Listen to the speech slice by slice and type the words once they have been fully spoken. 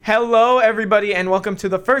Hello, everybody, and welcome to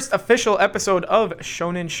the first official episode of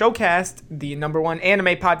Shonen Showcast, the #1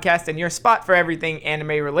 anime podcast and your spot for everything anime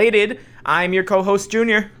related. I'm your co-host,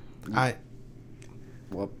 Junior.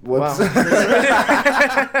 Whoops. Wow.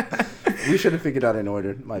 We should have figured out an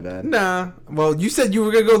order. My bad. Nah. Well, you said you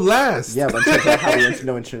were going to go last. Yeah, but it's how we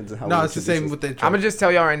no insurance and how No, we it's the same with the intro. I'm going to just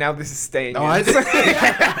tell y'all right now, this is staying Oh, in.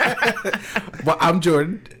 Well, I'm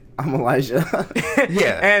Jordan. I'm Elijah.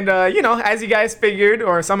 Yeah. And, as you guys figured,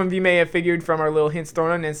 or some of you may have figured from our little hints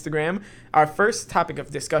thrown on Instagram, our first topic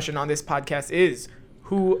of discussion on this podcast is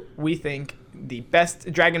who we think the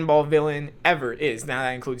best Dragon Ball villain ever is. Now,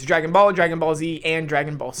 that includes Dragon Ball, Dragon Ball Z, and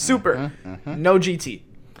Dragon Ball Super. No GT.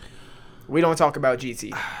 We don't talk about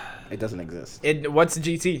GT. It doesn't exist. What's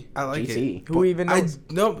GT? I like GT. it. Who even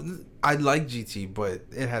knows? I like GT, but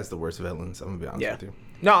it has the worst villains. I'm going to be honest Yeah. with you.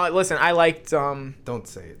 No, listen, I liked, Don't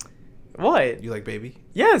say it. what? You like Baby?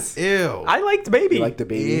 Yes. Ew. I liked Baby. You like the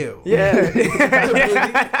baby? Ew. Yeah.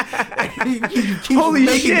 you keep Holy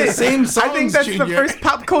making shit. the same songs, I think that's the Junior. first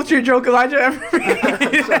pop culture joke Elijah ever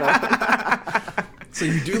made. So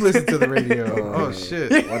you do listen to the radio. Oh,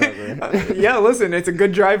 shit. Whatever. Yeah, listen, it's a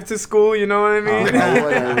good drive to school, you know what I mean?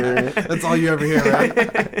 Whatever. That's all you ever hear,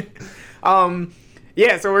 right?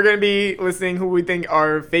 Yeah, so we're going to be listing who we think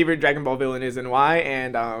our favorite Dragon Ball villain is and why.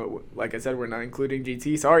 And like I said, we're not including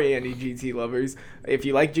GT. Sorry, any GT lovers. If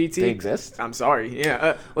you like GT, They exist? I'm sorry.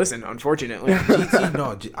 Yeah, listen, unfortunately. GT,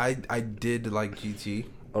 no. I did like GT.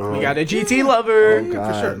 Oh, We got a GT lover. Oh,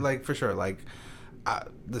 God. For sure.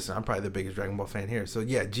 Listen, I'm probably the biggest Dragon Ball fan here. So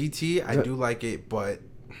yeah, GT, I do like it, but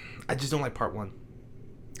I just don't like part 1.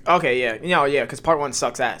 Okay, yeah. Because part 1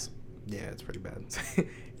 sucks ass. Yeah, it's pretty bad.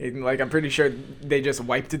 And, I'm pretty sure they just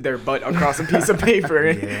wiped their butt across a piece of paper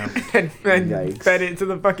Yeah. and Yikes. fed it to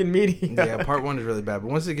the fucking media. Yeah, part 1 is really bad, but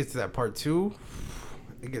once it gets to that part 2,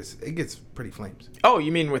 it gets pretty flames. Oh,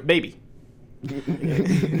 you mean with Baby?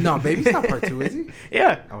 No, Baby's not part 2, is he?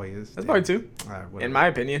 Yeah, Oh, he is. that's Damn. part 2, All right, whatever. in my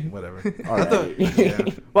opinion. Whatever. All right. Yeah.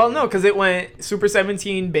 Well, no, because it went Super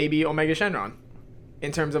 17, Baby, Omega Shenron,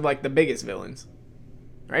 in terms of the biggest villains,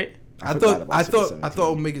 right? I forgot about Super thought 17.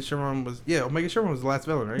 Omega Shenron was Omega Shenron was the last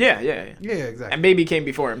villain, right? Yeah. Yeah, exactly. And Baby came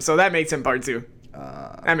before him, so that makes him part 2.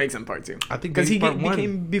 That makes him part 2. I think because he Baby's part 1.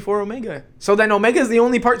 became before Omega. So then Omega's the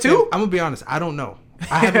only part 2? I'm gonna be honest, I don't know.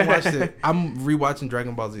 I haven't watched it. I'm rewatching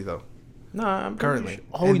Dragon Ball Z though. No, I'm Currently. pretty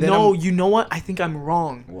sure. Oh, And then no, I'm- you know what? I think I'm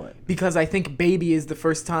wrong. What? Because I think Baby is the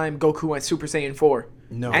first time Goku went Super Saiyan 4.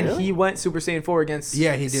 No. And Really? he went Super Saiyan 4 against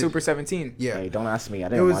Yeah, he did. Super 17. Yeah. Hey, don't ask me. I It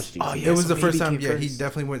didn't was- watch these. Oh, yeah. It was so the first Baby time. came Yeah, he first.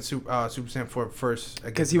 definitely went Super Saiyan 4 first.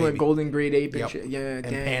 Because he went Golden Grade Ape and Yep. shit. Yeah, And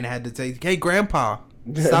dang. Pan had to say, "Hey, Grandpa,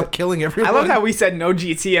 stop killing everyone." I love how we said no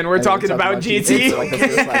GT and we're And talking about GT. for like the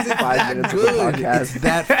first 5 minutes of the good. podcast. It's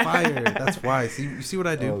that fire. That's why. See, you see what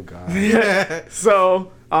I do? Oh God. Yeah.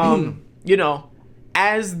 So,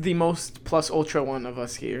 as the most plus ultra one of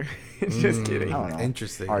us here, just kidding. I don't know.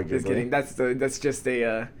 Interesting. Arguably. Just kidding. That's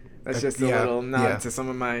just a Yeah, little nod yeah. to some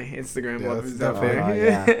of my Instagram Yeah, lovers that's out there.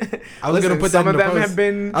 definitely- I was gonna put that some in of the them post. have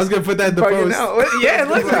been I was gonna put that in the bugging post. out. Yeah,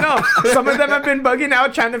 listen, no. Some of them have been bugging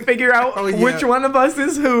out trying to figure out Oh, yeah. which one of us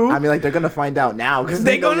is who. I mean, they're gonna find out now because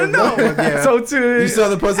They gonna know. Yeah. So to You saw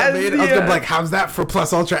the post I as made. the, I was gonna be like, "How's that for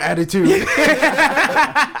plus ultra attitude?"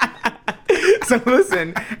 So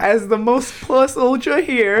listen, as the most plus ultra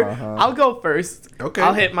here, I'll go first. Okay.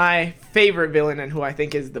 I'll hit my favorite villain and who I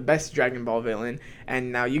think is the best Dragon Ball villain.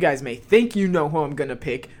 And now you guys may think you know who I'm gonna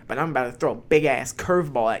pick, but I'm about to throw a big ass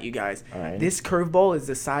curveball at you guys. All right. This curveball is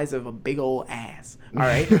the size of a big old ass. All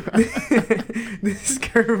right. This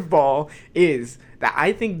curveball is that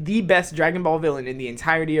I think the best Dragon Ball villain in the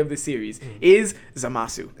entirety of the series is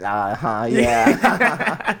Zamasu.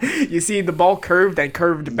 Yeah. You see the ball curved and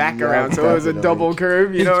curved back Yeah, around, so it was a definitely. double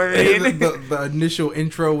curve. You know what I mean? the initial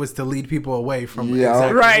intro was to lead people away from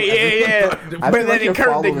Yeah. Right? Yeah. I But feel then like your it curved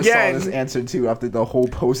followers saw this again. answer too after the whole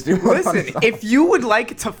posting. Listen, if you would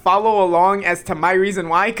like to follow along as to my reason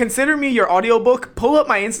why, consider me your audiobook. Pull up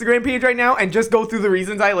my Instagram page right now and just go through the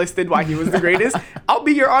reasons I listed why he was the greatest. I'll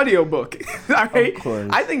be your audiobook. All right? course.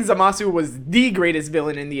 I think Zamasu was the greatest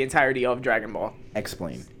villain in the entirety of Dragon Ball.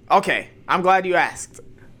 Explain. Okay, I'm glad you asked.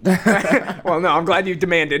 Well, no, I'm glad you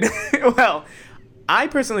demanded. Well, I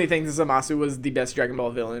personally think Zamasu was the best Dragon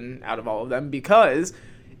Ball villain out of all of them because,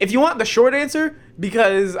 if you want the short answer,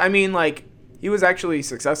 because, I mean, he was actually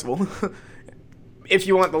successful. If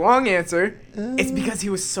you want the long answer, it's because he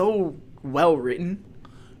was so well written.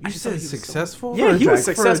 You said successful? Yeah, he was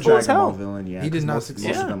successful as hell. Villain, yeah, He did 'cause not most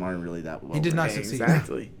succeed. of them aren't really that well. He did not written. succeed.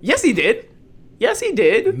 Exactly. Yes, he did. Yes, he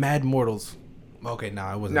did. Mad Mortals. Okay, no,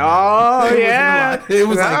 I wasn't. No, It wasn't a yeah. lot. It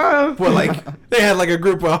was No. like, what, like, they had like a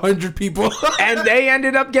group of 100 people. And they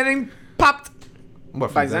ended up getting popped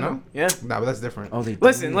What, by from Zeno. Yeah. Nah, but that's different. Oh, they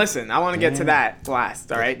Listen. I want to get to that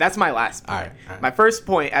last. All right, that's my last point. All right. My first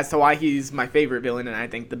point as to why he's my favorite villain and I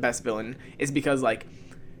think the best villain is because like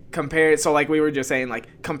compared. So like we were just saying,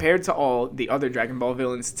 like compared to all the other Dragon Ball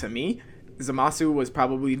villains, to me, Zamasu was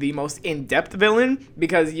probably the most in-depth villain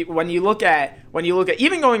because when you look at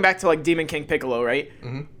even going back to like Demon King Piccolo, right?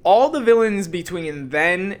 Mm-hmm. All the villains between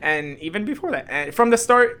then and even before that, and from the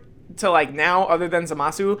start to like now, other than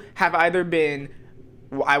Zamasu, have either been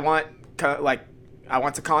I want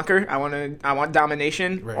to conquer, I want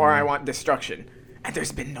domination, Right, or right. I want destruction, and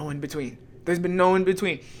there's been no in between.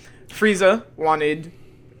 Frieza wanted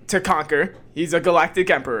to conquer. He's a galactic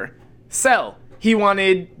emperor. Cell, he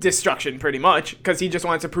wanted destruction pretty much because he just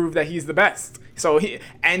wanted to prove that he's the best.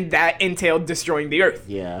 And that entailed destroying the Earth.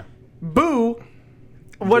 Yeah. Boo.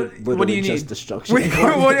 What do Literally you just need? destruction.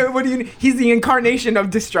 What do you need? He's the incarnation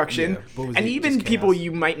of destruction. Yeah, Boo is And just even chaos. people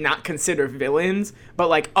you might not consider villains, but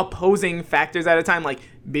like opposing factors at a time, like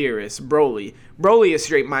Beerus, Broly. Broly is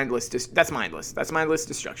straight mindless. That's mindless. That's mindless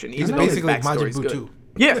destruction. He's Even though his basically Majin backstory's Buu good. too.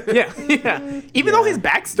 Yeah. Even though his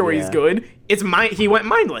backstory is Yeah. good, he went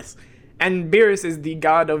mindless. And Beerus is the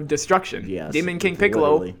god of destruction. Yes, Demon King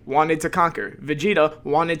Piccolo literally. wanted to conquer. Vegeta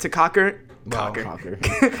wanted to conquer. Wow. Conquer.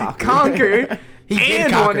 Conquer. He did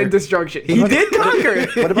And conquer. wanted destruction. He did conquer.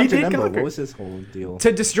 What about He did Janemba? conquer. What was his whole deal?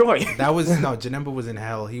 To destroy. That was no. Janemba was in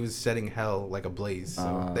hell. He was setting hell like ablaze.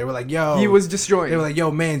 So they were like, "Yo." He was destroying. They were like,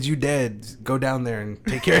 "Yo, man's you dead? Go down there and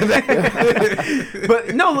take care of that."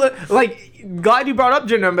 But no, like, glad you brought up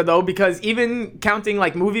Janemba though, because even counting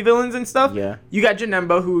like movie villains and stuff, Yeah. you got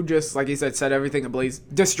Janemba who just, like you said, set everything ablaze,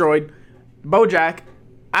 destroyed. BoJack,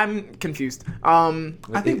 I'm confused. I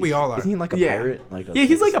think we all are. Isn't he like a Yeah. pirate? Yeah,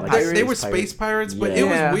 he's like a pirate. They were space pirates, but it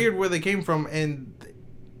Yeah. was weird where they came from. And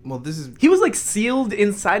well, this is He was like sealed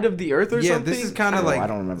inside of the earth or yeah. something. This is kind of Oh, like I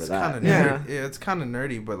don't remember it's that. Kinda Yeah. nerdy. Yeah, it's kind of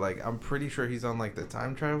nerdy, but like I'm pretty sure he's on like the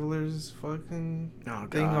time travelers fucking Oh,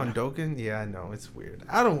 thing God. on Dokken. Yeah, I know it's weird.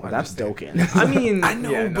 I don't. That's understand. Dokken. I mean, I know,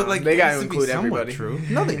 yeah, but no, like they it gotta has to be include somewhat everybody. True.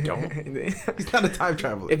 No, they don't. He's not a time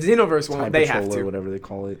traveler. If Xenoverse won't, Time they Patrol have or to. whatever they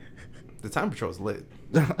call it. The time patrol's lit.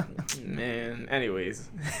 Man, anyways.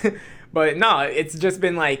 But no, it's just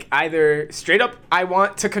been like either straight up I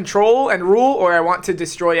want to control and rule or I want to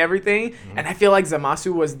destroy everything. And I feel like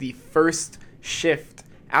Zamasu was the first shift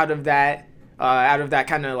out of that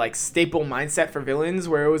kind of like staple mindset for villains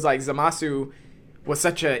where it was like Zamasu was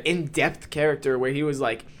such a in-depth character where he was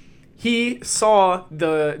like he saw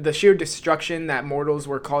the sheer destruction that mortals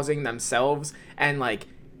were causing themselves and like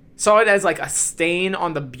saw it as like a stain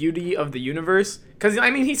on the beauty of the universe. Because,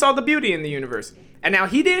 I mean, he saw the beauty in the universe. And now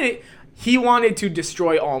he wanted to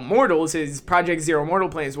destroy all mortals. His Project Zero Mortal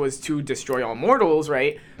Plans was to destroy all mortals,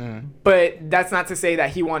 right? But that's not to say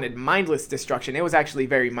that he wanted mindless destruction. It was actually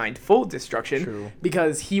very mindful destruction. True.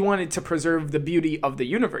 Because he wanted to preserve the beauty of the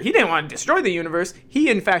universe. He didn't want to destroy the universe. He,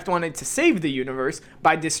 in fact, wanted to save the universe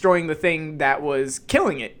by destroying the thing that was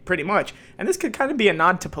killing it, pretty much. And this could kind of be a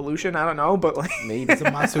nod to pollution. I don't know, but like... Maybe.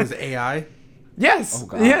 Zamasu is AI. Yes, Oh,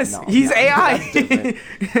 God, yes, no, he's no, AI. that's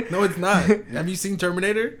different. No, it's not. Have you seen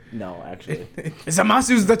Terminator? No, actually.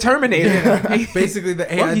 Zamasu's the Terminator. Basically,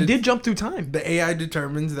 the AI. Well, he did jump through time. The AI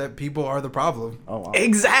determines that people are the problem. Oh, wow.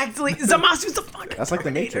 Exactly. Zamasu's the fucking That's like the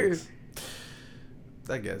Terminator. Matrix.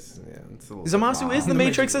 I guess. Yeah, it's a little. Zamasu is the The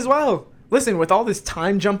Matrix Matrix. as well. Listen, with all this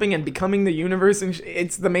time jumping and becoming the universe, and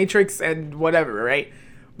it's the Matrix and whatever, right?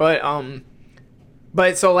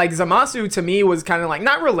 But so like Zamasu to me was kind of like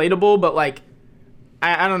not relatable, but like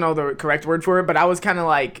I don't know the correct word for it, but I was kind of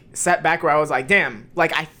like set back where I was like, damn,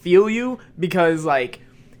 like I feel you because like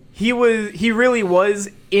he really was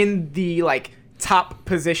in the like top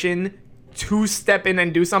position to step in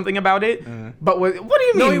and do something about it. But what do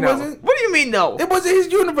you mean? No, he wasn't. What do you mean no? It wasn't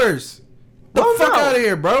his universe. The Oh, fuck no. out of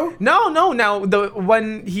here, bro. No. Now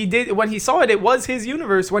when he saw it was his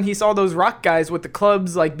universe. When he saw those rock guys with the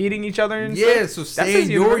clubs like beating each other and Yeah, stuff. so That's stay his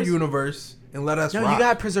in your universe and let us No, rock. you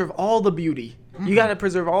gotta preserve all the beauty. You gotta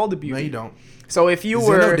preserve all the beauty. No, you don't. So if you Zeno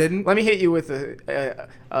were, didn't. let me hit you with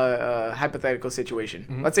a hypothetical situation.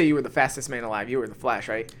 Mm-hmm. Let's say you were the fastest man alive. You were the Flash,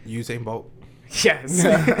 right? Usain Bolt. Yes.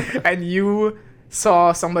 And you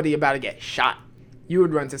saw somebody about to get shot. You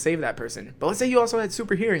would run to save that person. But let's say you also had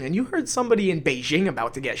super hearing and you heard somebody in Beijing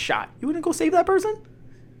about to get shot. You wouldn't go save that person?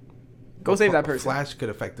 Go save that person. Flash could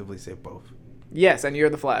effectively save both. Yes, and you're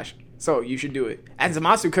the Flash. So you should do it. And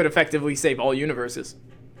Zamasu could effectively save all universes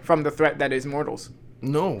from the threat that is mortals.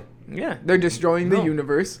 No, Yeah, they're destroying the No.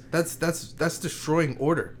 universe. that's destroying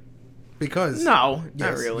order. because No,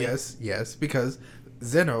 yes, not really. yes, because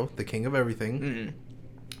Zeno, the king of everything, Mm.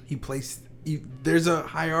 he placed. There's a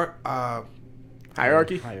Hierarchy.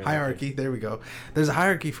 hierarchy. There we go. There's a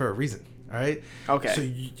hierarchy for a reason. All right. Okay. So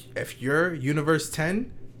if you're Universe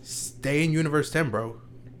 10, stay in Universe 10, bro.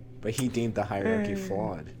 But he deemed the hierarchy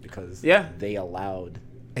flawed because Yeah. they allowed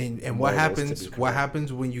And what Mortals to happens? be What correct.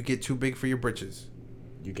 happens when you get too big for your britches?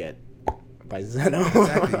 you get by Zeno.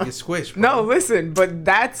 Exactly. You get squished. Bro. No, listen, but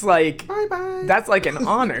that's like Bye bye. that's like an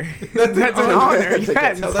honor. That's That's an an honor. honor. To get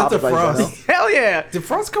Yes. That's topped a by Frost. Zeno. Hell yeah. Did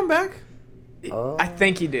Frost come back? I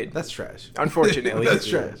think he did. That's trash. Unfortunately, That's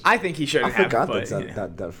trash. I think he I shouldn't have. forgot But, that, yeah.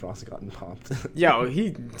 that Frost gotten popped. Yo,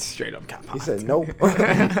 he straight up got He popped. said nope.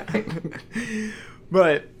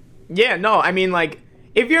 But yeah, no, I mean, like,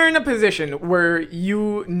 if you're in a position where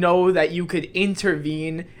you know that you could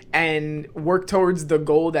intervene and work towards the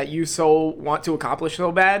goal that you so want to accomplish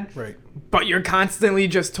so bad, Right. but you're constantly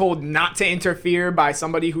just told not to interfere by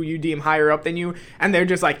somebody who you deem higher up than you, and they're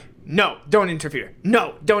just like, no, don't interfere.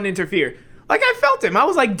 No, don't interfere. Like, I felt him. I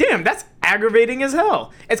was like, damn, that's aggravating as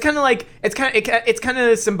hell. It's kind of like, it's kind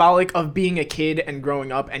of symbolic of being a kid and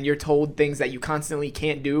growing up, and you're told things that you constantly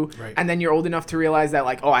can't do, Right. and then you're old enough to realize that,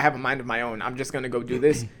 like, oh, I have a mind of my own. I'm just gonna go do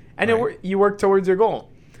this, and Right. you work towards your goal.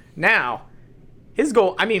 Now, his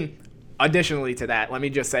goal, I mean, additionally to that, let me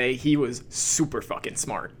just say he was super fucking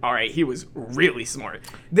smart. All right, he was really smart.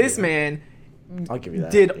 This man I'll give you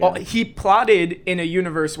that. did yeah. he plotted in a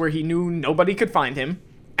universe where he knew nobody could find him,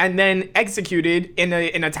 and then executed in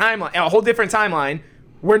a timeline, a whole different timeline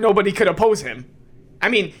where nobody could oppose him. I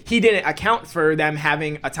mean, he didn't account for them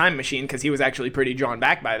having a time machine because he was actually pretty drawn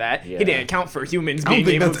back by that. Yeah. He didn't account for humans I don't being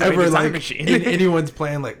think able that's to make ever a time like machine. in anyone's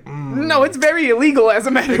plan. Like, No, it's very illegal as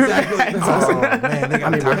a matter exactly. of Oh fact. man, they got I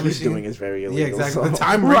mean, a time what he's machine. doing is very illegal. Yeah, exactly. So. The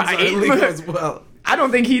time rings Right. are illegal as well. I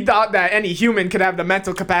don't think he thought that any human could have the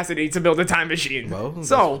mental capacity to build a time machine. Well,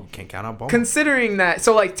 so can't count out Bulma. considering that,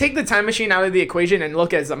 so like take the time machine out of the equation and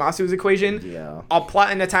look at Zamasu's equation. Yeah. I'll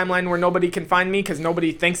plot in a timeline where nobody can find me because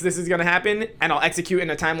nobody thinks this is gonna happen, and I'll execute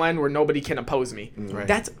in a timeline where nobody can oppose me. Right.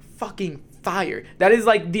 That's fucking fire. That is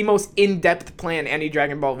like the most in-depth plan any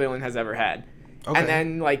Dragon Ball villain has ever had. Okay. And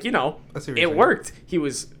then, like, you know, I see what you're it saying. worked. He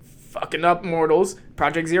was fucking up mortals,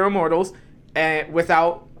 Project Zero mortals, and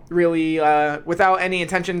without really, without any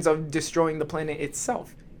intentions of destroying the planet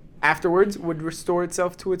itself. Afterwards, would restore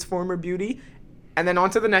itself to its former beauty, and then on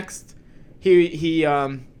to the next.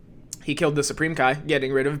 He killed the Supreme Kai,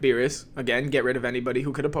 getting rid of Beerus. Again, get rid of anybody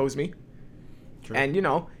who could oppose me. True. And, you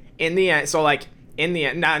know, in the end, so like, in the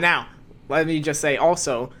end, now, let me just say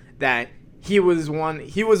also that he was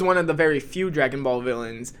one of the very few Dragon Ball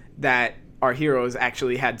villains that our heroes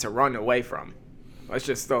actually had to run away from. Let's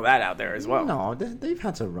just throw that out there as well. No, they've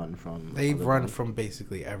had to run from. They've other run ones. from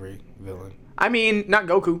basically every villain. I mean, not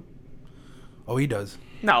Goku. Oh, he does.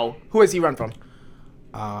 No, who has he run from?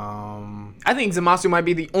 I think Zamasu might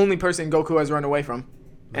be the only person Goku has run away from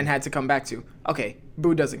and had to come back to. Okay,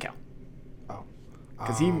 Boo doesn't count Oh.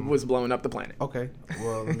 because he was blowing up the planet. Okay.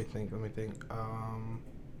 Well, let me think.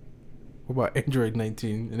 What about Android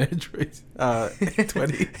 19 and Android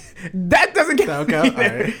 20? That doesn't count. That don't count? either.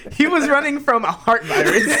 Alright. He was running from a heart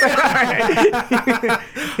virus.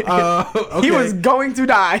 Okay. He was going to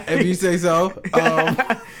die. If you say so.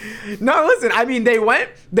 No, listen. I mean,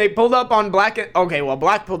 they pulled up on Black. Okay, well,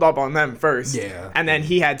 Black pulled up on them first. Yeah. And then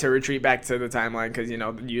he had to retreat back to the timeline because, you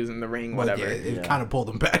know, using the ring, Well, whatever. yeah, it Yeah. kind of pulled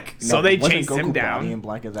him back. So they wasn't chased him Goku down. bodying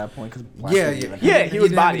Black at that point? 'Cause Black Yeah, didn't yeah. even Yeah, have- he was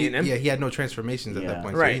didn't have bodying him. Yeah, he had no transformations at that Yeah.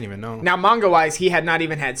 point, so Right. he didn't even know. Now, manga-wise, he had not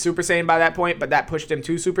even had Super Saiyan by that point, but that pushed him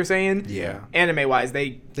to Super Saiyan. Yeah. Anime-wise, they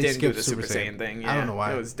didn't do skipped the Super Super Saiyan Saiyan. thing. I don't Yeah, know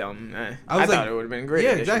why. It was dumb. I I was thought like- it would have been a great. Yeah,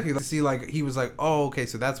 addition. exactly. Like, see, like he was like, "Oh, okay,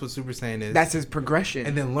 so that's what Super Saiyan is." That's his progression.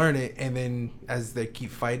 and then learn it, and then as they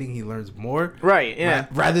keep fighting, he learns more. Right, yeah.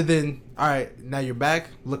 Rather than, all right, now you're back.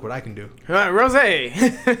 Look what I can do. Rose.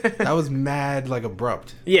 That was mad, like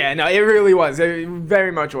abrupt. Yeah, no, it really was. It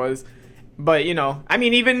very much was. But, you know, I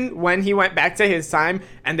mean, even when he went back to his time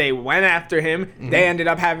and they went after him, Mm-hmm. they ended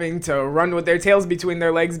up having to run with their tails between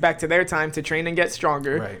their legs back to their time to train and get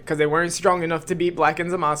stronger. Right. Because they weren't strong enough to beat Black and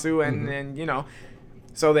Zamasu. And, you know,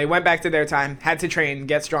 so they went back to their time, had to train,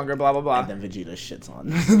 get stronger, blah, blah, blah. And then Vegeta shits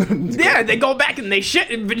on. Yeah, they go back and they shit,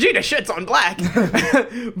 and Vegeta shits on Black.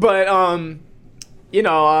 But, you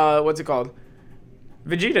know, what's it called?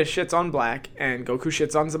 Vegeta shits on Black, and Goku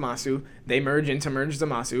shits on Zamasu. They merge into Merge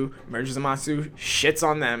Zamasu. Merge Zamasu shits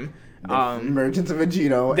on them. merge into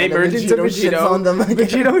Vegito. They and then merge into shits Vegito. on them again.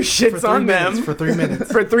 Vegito shits For on 3 minutes, them for 3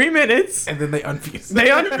 minutes. for 3 minutes. And then they unfuse. They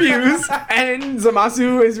unfuse, and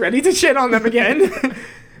Zamasu is ready to shit on them again.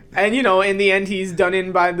 And you know, in the end, he's done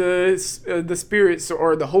in by the spirit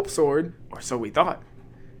or the hope sword, or so we thought.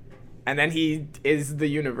 And then he is the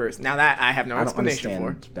universe. Now that I have no I don't explanation for.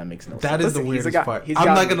 understand. That makes no sense. That is Listen, the he's a weirdest god- part. he's I'm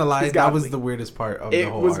not godly. gonna lie, He's that was godly. the weirdest part of It the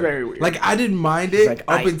whole was arc. very weird. Like I didn't mind it like, up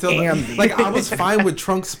I until am the like I was fine with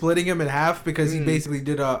Trunks splitting him in half because Mm. he basically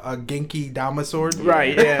did a Genki Dama sword.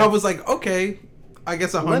 Right, yeah. I was like, okay, I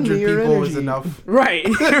guess 100 me your people is energy. enough. Right.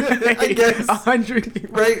 I guess. 100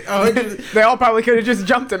 people. Right, 100. They all probably could have just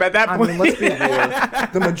jumped him at that I point. mean, let's be real.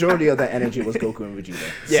 The majority of that energy was Goku and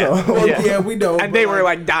Vegeta. Yeah. So, Well, Yeah. yeah, we know. And but, they were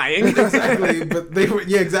like dying. exactly, but they were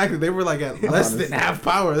exactly. They were like at less than Honestly. half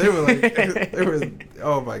power. They were like they were.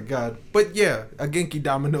 Oh my god! But yeah, a Genki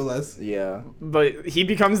Dama no less. yeah. But he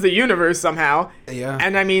becomes the universe somehow. Yeah.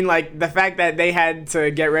 And I mean, like, the fact that they had to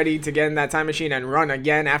get ready to get in that time machine and run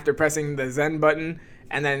again after pressing the Zen button,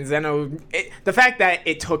 and then the fact that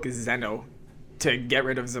it took Zeno to get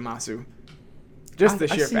rid of Zamasu. Just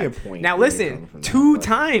the I sheer see fact. your point Now where you're listen, coming from there, 2 but-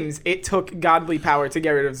 times it took godly power to get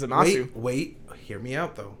rid of Zamasu. Wait, hear me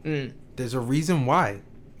out though. Mm. There's a reason why.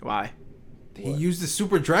 Why? He used the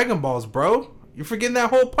Super Dragon Balls, bro. You're forgetting that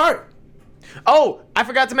whole part. Oh, I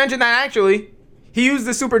forgot to mention that actually. He used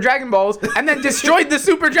the Super Dragon Balls and then destroyed the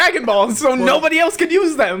Super Dragon Balls so nobody else could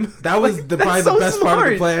use them. That was Like, probably that's the so best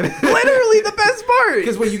part of the smart. plan. Literally the best part.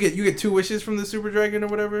 Because what you get 2 wishes from the Super Dragon or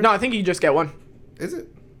whatever. No, I think you just get one. Is it?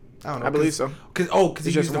 I don't know. I believe so. Because he It's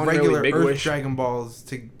just used the one really regular big Earth wish. Dragon Balls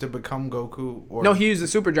to become Goku. Or No, he used the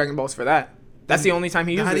Super Dragon Balls for that. That's the only time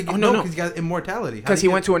he used How it. did he Oh, get, no, because he got immortality. Because he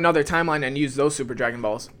went to another timeline and used those Super Dragon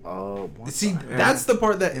Balls. Oh, See, that's the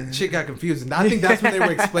part that shit got confused. And I think that's when they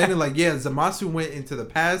were explaining, like, yeah, Zamasu went into the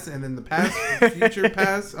past and then the past, future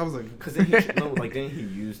past. I was like, because then didn't he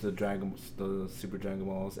use the Super Dragon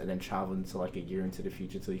Balls and then travel into like a year into the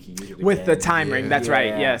future so he could use it again? With the time Yeah. ring. That's right.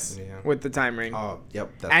 Yeah. Yes. Yeah. With the time ring. oh, yep.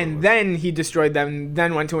 That's what it And was. then he destroyed them,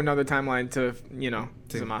 then went to another timeline to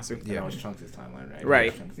Zamasu. And Yeah. that was Trunks' timeline, right?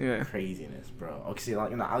 Right, Trunks' yeah. Craziness, bro. Okay, see,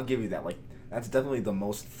 like, I'll give you that. Like, that's definitely the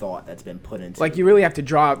most thought that's been put into. Like, you really have to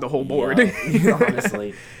draw out the whole board. Yeah,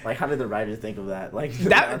 honestly, like, how did the writers think of that? Like, That,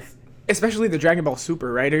 that's- especially the Dragon Ball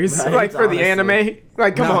Super writers, Right, like for the honestly. anime.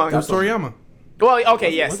 Like, come No, on. it was Toriyama. Well, okay,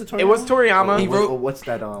 yes, Was it was Toriyama. He wrote- What's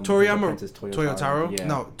that? Toriyama, Princess Toyotaro? Yeah.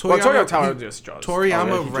 No, Well, Toriyama. Toyotaro he- just draws. Toriyama Oh,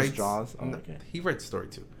 yeah, he just writes. draws? Oh, no, okay. He writes story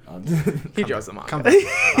too. He draws them Come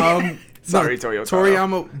on. on. Sorry, no, Toyotaro.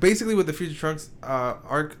 Toriyama, basically with the Future Trunks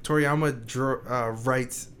arc, Toriyama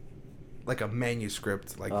writes like a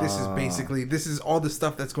manuscript. Like this is all the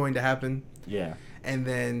stuff that's going to happen, Yeah. and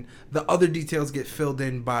then the other details get filled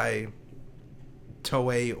in by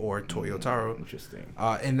Toei or Toyotaro. Interesting.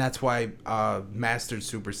 And that's why Mastered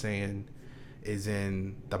Super Saiyan is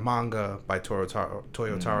in the manga by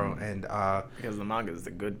Toyotaro, and Because the manga is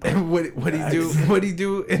the good part. what he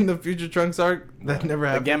do in the Future Trunks arc that never The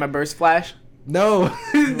happened. Gamma Burst Flash. No,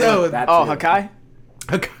 no, That Oh, too. Hakai.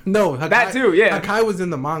 no. Hakai, That too, yeah. Hakai was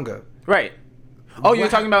in the manga. Right. Oh, you're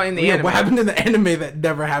talking about in the anime. What happened in the anime that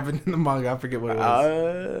never happened in the manga? I forget what it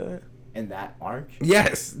was. In that arc?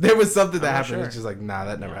 Yes, there was something that I'm not happened. sure. It's just like, nah,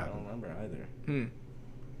 that never I happened. don't remember either.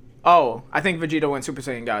 Oh, I think Vegeta went Super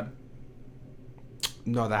Saiyan God.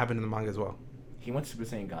 No, that happened in the manga as well. He went Super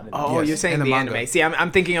Saiyan God. Oh, Yes, you're saying in the the manga. anime. See, I'm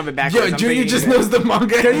thinking of it backwards. Yeah, I'm Junior thinking just that- knows the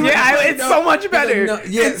manga. Yeah, it's No, so much he's like, better. no,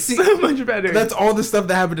 yeah, it's see, so much better. that's all the stuff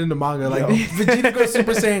that happened in the manga. Like Yo. Vegeta goes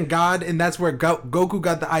Super Saiyan God, and that's where Goku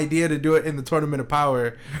got the idea to do it in the Tournament of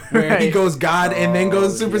Power, where he Right. goes God and then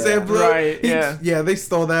goes Super yeah. Saiyan Blue. Right, yeah. Yeah, they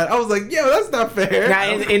stole that. I was like, yo, that's not fair. Now,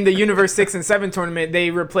 in the Universe 6 and 7 tournament, they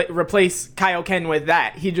replace Kaioken with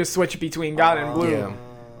that. He just switched between God and Blue. Yeah.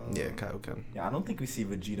 Yeah, Kaioken. Yeah, I don't think we see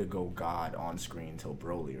Vegeta go God on screen until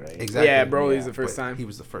Broly, right? Exactly. Yeah, Broly's Yeah, the first But time. He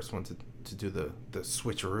was the first one to do the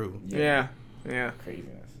switcheroo. Yeah, yeah.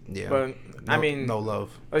 Craziness. Yeah. But, I mean- no love.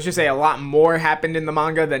 Let's just say a lot more happened in the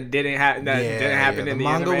manga than didn't happen in the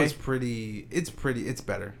manga anime. was pretty. It's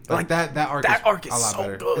better. Like, That arc. that arc is a lot so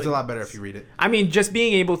better. good. It's a lot better if you read it. I mean, just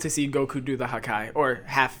being able to see Goku do the Hakai or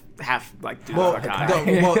half like do Well, the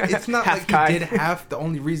Hakai. well, it's not Half like Kai. he did half. The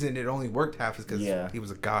only reason it only worked half is because Yeah. he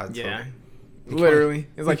was a god. So Yeah, you literally,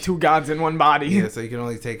 it's like two gods in one body. Yeah, so you can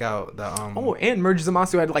only take out the Oh, and Merge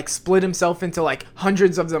Zamasu had like split himself into like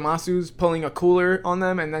hundreds of Zamasus, pulling a cooler on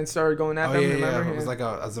them, and then started going at Oh them. yeah, remember? yeah. It was like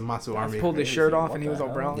a Zamasu army. pulled his crazy. shirt off, What and he was the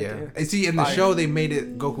all brown. hell? Yeah. Like, And see, in the Fire. show, they made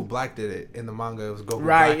it Goku Black did it. In the manga, it was Goku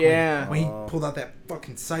Right, Black. yeah. When he pulled out that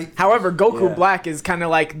fucking scythe. However, Goku Yeah. Black is kind of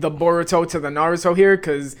like the Boruto to the Naruto here,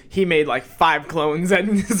 because he made like 5 clones, and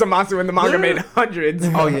Zamasu in the manga made hundreds.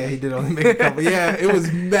 Oh yeah, he did only make a couple. Yeah, it was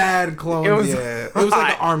mad clones. It was yeah, it was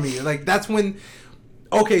like an hot. army. Like that's when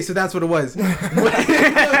Okay, so that's what it was.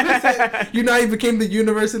 You know how he became the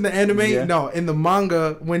universe in the anime? Yeah. No, in the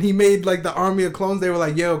manga, when he made like the army of clones, they were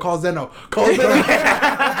like, "Yo, call Zeno, call Zeno."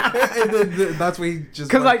 And then that's what he just.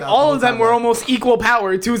 Because like all of them were almost equal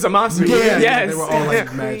power to Zamasu. Yeah, yes. they were all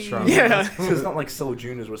like mad strong. Yeah. So it's not like Cell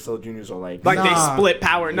Juniors, where Cell Juniors are like. Like they Nah. split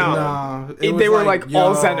power. No. Nah, They was were like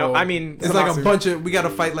all yo, Zeno. I mean, it's like a Zamasu. bunch of. We got to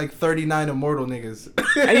fight like 39 immortal niggas.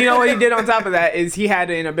 And you know what he did on top of that is he had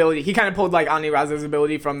an ability. He kind of pulled like Oniraza's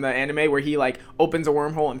ability from the anime where he like opens a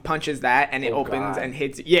wormhole and punches that and it Oh, opens God. and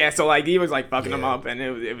hits. Yeah, so like he was like fucking him Yeah. up and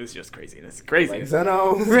it was just craziness. Like Crazy.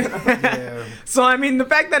 Zeno. Yeah. So I mean the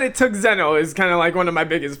fact that it took Zeno is kind of like one of my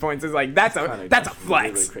biggest points is like that's a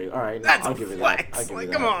flex. Really crazy. All right, That's I'll a give you flex. that. I'll give Like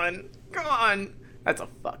you come that. on. That's a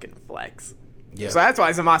fucking flex. Yeah. So that's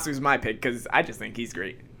why Zamasu's my pick because I just think he's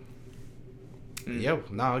great. Yo,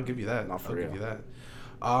 no, I'll give you that. Not for I'll real. give you that.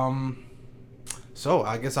 So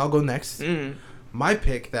I guess I'll go next. Mm. My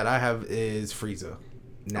pick that I have is Frieza.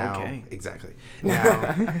 Now, Okay. exactly.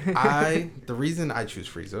 Now, the reason I choose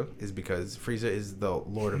Frieza is because Frieza is the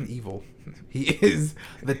Lord of Evil. He is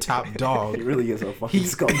the top dog. He really is a fucking He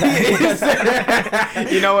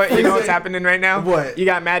scumbag. You know what? You know what's happening right now? What? You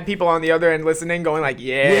got mad people on the other end listening, going like,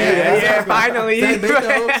 "Yeah, exactly. finally." They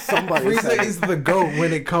know Somebody said Frieza it. is the GOAT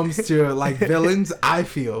when it comes to like villains. I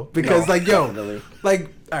feel because No, like yo, definitely.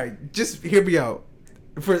 like all right, just hear me out.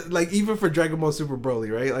 For like even for Dragon Ball Super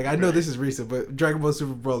Broly, right? Like I know this is recent, but Dragon Ball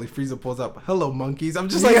Super Broly, Frieza pulls up, "Hello monkeys." I'm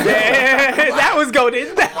just like, Yeah, that was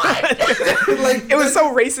goated. like It was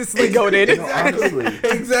so racistly goated. honestly.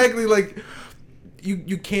 exactly. Like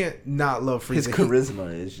you can't not love Frieza. His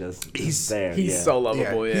charisma is just he's- there. He's yeah. so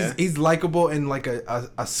lovable. Yeah. He's likable in like a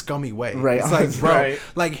scummy way. Right, It's like, bro, right.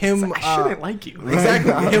 like him. I shouldn't like you.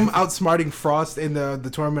 Exactly, him outsmarting Frost in the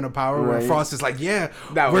Tournament of Power, where Right. Frost is like, "Yeah,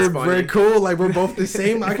 That was we're funny. cool. Like we're both the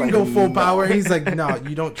same. I can go full No. power." He's like, "No,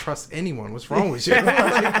 you don't trust anyone. What's wrong with you?"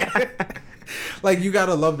 Like you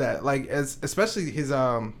gotta love that. Like especially his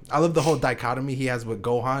I love the whole dichotomy he has with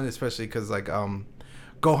Gohan, especially because like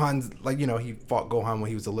Gohan's like he fought Gohan when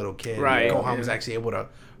he was a little kid. Right, Gohan was yeah. actually able to,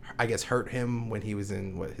 I guess, hurt him when he was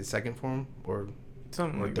in his second form or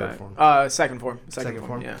Something or like third that. form. Second form. second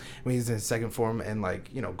form. Yeah. When he's in his second form and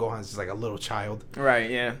like Gohan's just like a little child. Right.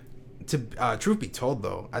 Yeah. To truth be told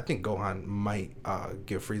though, I think Gohan might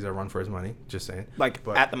give Frieza a run for his money. Just saying. Like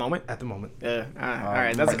But at the moment. At the moment. Yeah. All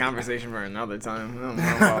right. That's a conversation for another time. I don't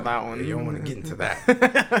know about that one. You don't want to get into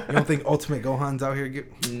that. You don't think Ultimate Gohan's out here?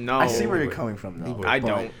 No. I see where you're would. coming from, though. would. I but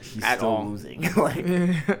don't He's at still all. losing. Like,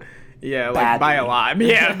 Yeah, like by a Badly. lot.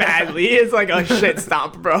 Yeah, badly. It's like a shit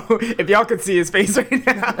stomp, bro. If y'all could see his face right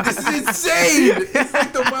now. This is insane. It's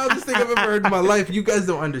like the wildest thing I've ever heard in my life. You guys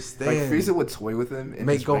don't understand. like Frieza would toy with him in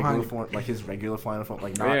Make his regular Gohan- form, like his regular final form,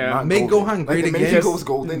 like not, Yeah. not Make golden. Gohan great like, the minute again. He goes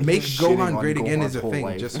golden. Make he's shitting Gohan on great again is Gohan's a whole thing.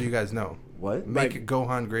 life. Just so you guys know. What? Make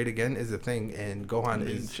Gohan great again is a thing, and Gohan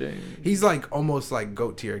is shame. he's like almost like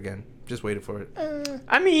GOAT tier again. Just waiting for it.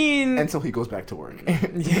 I mean, Until he goes back to work.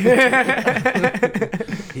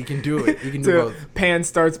 He can do it. He can do to both. Pan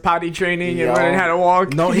starts potty training Yo. and learning how to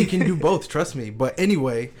walk. No, he can do both. Trust me. But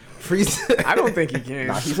anyway, Frieza. I don't think he can.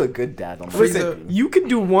 Nah, he's a good dad. On my Frieza- opinion. You can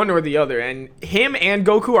do one or the other, and him and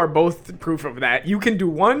Goku are both proof of that. You can do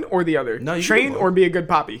one or the other. No, you can Train do both. or be a good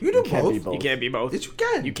poppy. You do can't be both. both. You can't be both. Yes, you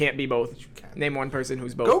can. You can't be both. can. Name one person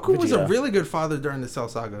who's both. Goku was a Vegeta. really good father during the Cell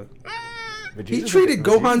Saga. Vegeta's He a treated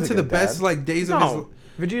good- Gohan Vegeta's a to the good best dad. like days of his. No,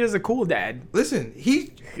 Vegeta's a cool dad. Listen,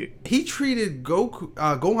 he treated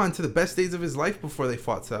Gohan to the best days of his life before they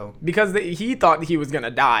fought Cell. Because he thought he was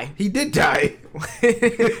gonna die. He did die.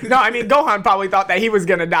 No, I mean Gohan probably thought that he was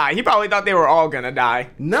gonna die. He probably thought they were all gonna die.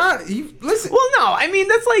 Listen. Well, no, I mean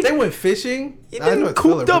that's like They went fishing. He I know been it's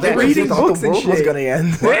cooped filler, up but they went reading He fishing. thought books the and world was shit. gonna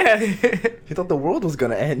end. yeah. He thought the world was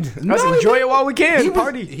gonna end. Let's he enjoy did- it while we can. He was-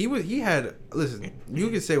 Party. He had. Listen, you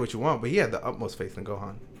can say what you want, but he had the utmost faith in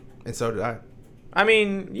Gohan, and so did I. I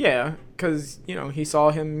mean, yeah, because he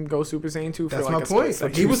saw him go Super Saiyan 2 for That's like my a split point.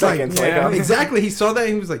 second. He was seconds, like, yeah. exactly. He saw that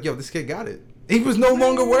and he was like, "Yo, this kid got it." He was no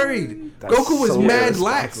longer worried. That's Goku was so mad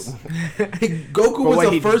lax. irresponsible. Goku But was what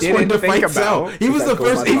the he first one didn't to think fight about Cell. He was the That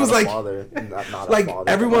first. Gohan's He not was a like, father, not a like father,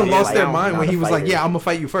 everyone but lost their like, mind not when a he was like, fighter. "Yeah, I'm gonna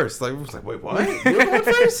fight you first." Like, it was like, "Wait, what? You're going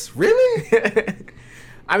first? Really?"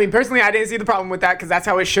 I mean, personally, I didn't see the problem with that because that's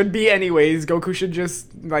how it should be, anyways. Goku should just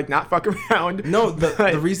like not fuck around. No, the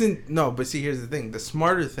But- reason. No, but see, here's the thing. The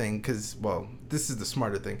smarter thing, because this is the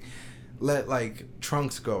smarter thing. Let like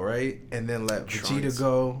Trunks go, right, and then let Vegeta Trunks.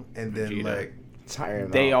 go, and then Vegeta. like Tire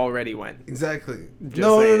him They out. already went. exactly. Just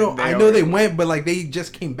No. saying, they I know they already- went, but like they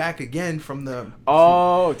just came back again from the.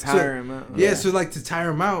 Oh, So- tire him out. Yeah, so like to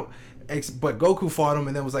tire him out, But Goku fought him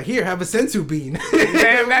and then was like, "Here, have a sensu bean.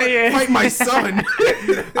 Damn, yeah. Fight my son."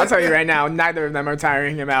 I'll tell you right now, neither of them are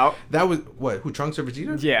tiring him out. That was what? Who, Trunks or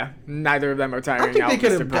Vegeta? Yeah, neither of them are tiring think out. they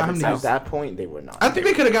could've Mr. got him Perfect to At Cell. that point, they were not. I think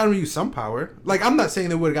they could have gotten him to use some power. Like, I'm not saying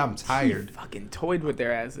they would have got him tired. Fucking toyed with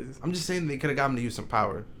their asses. I'm just saying they could have got him to use some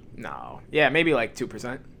power. No. Yeah, maybe like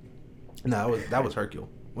 2%. No, that was Hercule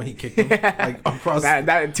when he kicked him like across. That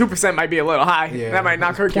 2% might be a little high. Yeah, That might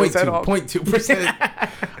knock Hercules' head off.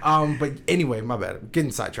 0.2%. But anyway, my bad. I'm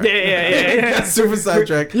getting sidetracked. Yeah. Got super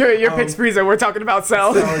sidetracked. Your pick's Frieza. We're talking about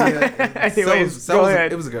Cell. So, yeah. Anyways, Cell go was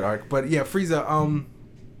ahead. it was a good arc, but yeah, Frieza.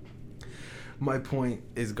 My point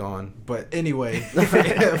is gone. But anyway,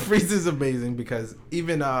 Frieza's amazing because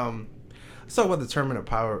even let's talk about the Tournament of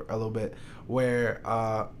Power a little bit, where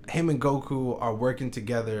him and Goku are working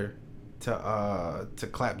together to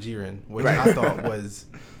clap Jiren, which I thought was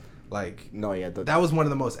like No, yeah. that was one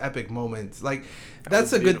of the most epic moments. Like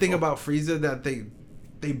that's was a good thing beautiful. about Frieza that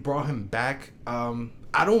they brought him back.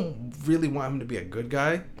 I don't really want him to be a good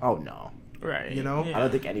guy. Oh no. Right. You know? I don't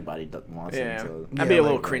think anybody wants Yeah. him to. That'd be a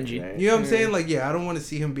little like, cringy. right? You know what I'm saying? Like, yeah, I don't want to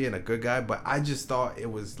see him being a good guy, but I just thought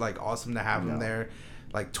it was like awesome to have him there,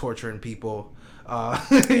 like torturing people.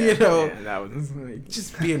 You know, Yeah, that was like,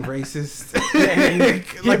 just being racist.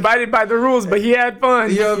 he abided by the rules, but he had fun.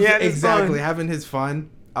 You know, He had his exactly fun. having his fun.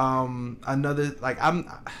 Another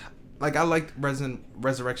I liked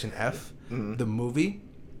Resurrection F, the movie.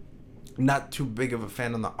 Not too big of a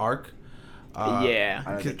fan on the arc. Yeah.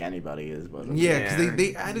 I don't think anybody is, but Yeah, because Yeah.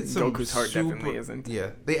 they added some Goku's heart definitely isn't. Yeah,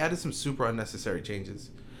 they added some super unnecessary changes.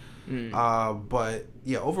 Mm. But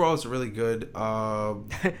yeah, overall it's really good.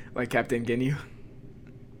 Like Captain Ginyu.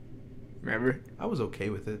 Remember? I was okay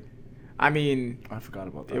with it. I mean, I forgot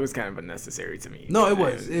about that. it was kind of unnecessary to me. No, it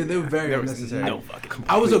was. They were very There was unnecessary. no fucking.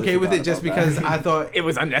 I was okay completely with it forgot just about because that. I thought It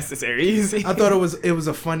was unnecessary. I thought it was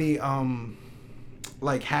a funny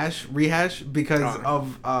like rehash because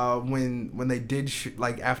of when they did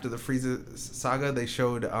like after the Frieza saga they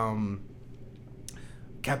showed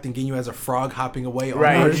Captain Ginyu as a frog hopping away on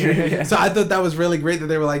Right. Earth. Yeah. So I thought that was really great that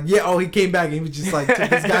they were like, yeah, oh, he came back and he was just like took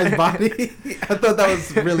this guy's body. I thought that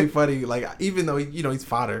was really funny. Like even though he's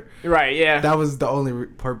fodder, Right. Yeah. that was the only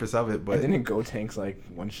purpose of it. But But didn't Gotenks like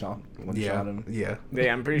one shot him yeah,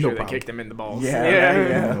 Yeah, I'm pretty No sure problem. they kicked him in the balls.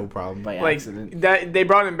 Yeah. no problem. by Like accident. that, they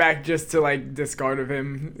brought him back just to like discard of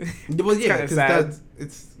him. Well, yeah, kinda because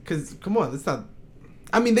sad. because come on, it's not.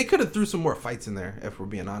 I mean, they could have threw some more fights in there if we're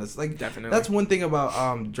being honest. Like, Definitely. that's one thing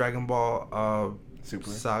about Dragon Ball Super.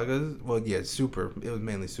 sagas. Well, yeah, Super. It was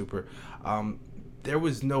mainly Super. There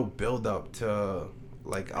was no build up to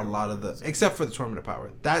like a lot of the except for the Tournament of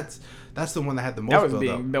Power. That's the one that had the most That was build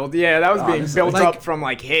being up. built. Yeah, that was being Honestly. built Like- up from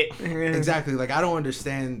like hit. Exactly. Like I don't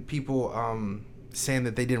understand people saying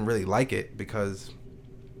that they didn't really like it because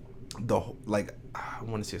I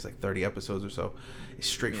want to say it's like 30 episodes or so. It's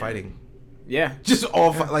straight fighting. Yeah. Just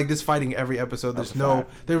all like this fighting every episode. That's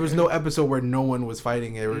There was no episode where no one was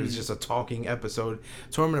fighting. It was just a talking episode.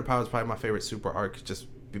 Tournament of Power is probably my favorite super arc, just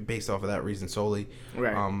based off of that reason solely.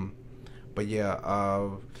 Right. But yeah,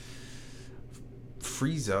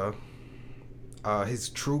 Frieza, his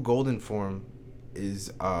true golden form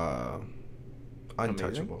is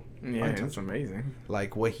untouchable. Yeah, it's Untouchable. amazing.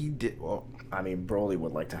 Like what he did. Well, I mean, Broly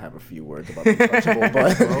would like to have a few words about the untouchable,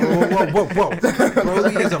 but whoa.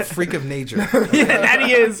 Broly is a freak of nature. Yeah, that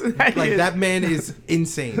he is. That he Like is. that man is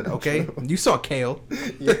insane. Okay, you saw Kale.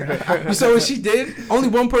 You saw what she did. Only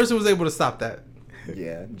one person was able to stop that.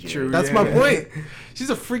 yeah, Jiren. True. That's Yeah. my point.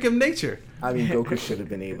 She's a freak of nature. I mean, Goku should have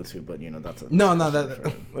been able to, but that's a No,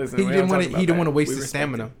 Listen, he we didn't don't want talk to. about He didn't that. want to waste We his respect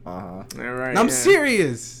stamina. Uh-huh. All right. I'm yeah.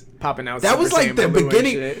 serious. Popping out. That was Super like the Saiyan Blue and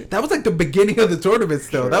beginning. shit. That was like the beginning of the tournament.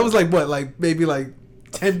 Still, Sure. that was like what, like maybe like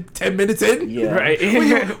 10 minutes in. Yeah. Right.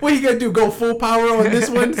 What you gonna do? Go full power on this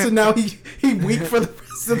one? So now he weak for the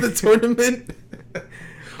rest of the tournament.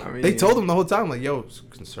 I mean, They told him the whole time, like, "Yo,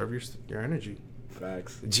 conserve your energy."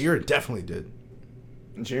 Facts. Jiren definitely did.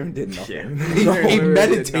 Jiren did nothing. Yeah. He Literally did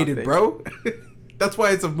meditated, nothing. bro. That's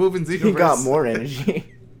why it's a moving Xenoverse. He got more energy.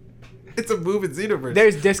 It's a moving Xenoverse.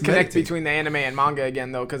 There's disconnect Meditate. between the anime and manga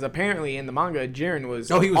again, though, because apparently in the manga, Jiren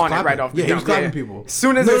was, Oh, he was on clapping. it right off the Yeah, he was jump. clapping people. As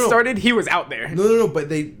soon as No, it no. started, he was out there. No.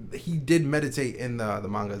 But he did meditate in the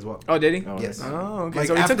manga as well. Oh, did he? Oh, Yes. Oh, okay. Like,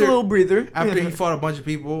 So he took a after- little breather. After he fought a bunch of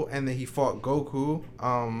people, and then he fought Goku,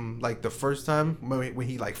 like the first time when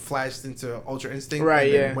he like flashed into Ultra Instinct, Right,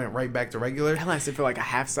 and then yeah. went right back to regular. That lasted for like a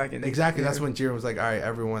half second. Exactly. Yeah. That's when Jiren was like, "All right,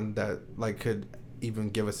 everyone that like could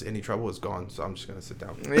even give us any trouble is gone, so I'm just gonna sit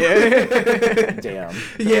down." Yeah. Damn.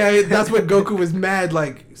 Yeah, that's when Goku was mad.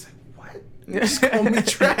 Like, he's like, "What? You just call me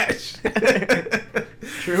trash."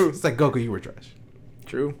 True. It's like, Goku, you were trash.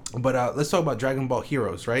 True. But let's talk about Dragon Ball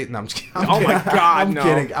Heroes, right? No, I'm just kidding. Oh my God, I'm no.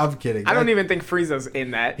 kidding. I'm kidding. I don't even think Frieza's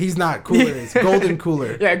in that. He's not. Cooler is Golden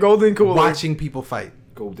Cooler. Yeah, Golden Cooler. Watching people fight.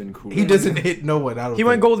 Golden Cooler. He doesn't hit no one. I don't. He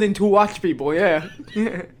went think. golden to watch people. Yeah.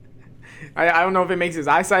 I don't know if it makes his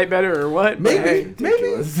eyesight better or what. But hey.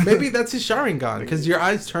 Maybe that's his Sharingan because your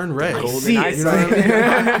eyes turn red. I see it. You know what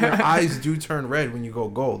I mean? Your eyes do turn red when you go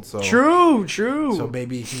gold. So True. So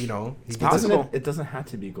maybe he possible. It doesn't have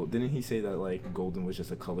to be gold. Didn't he say that like golden was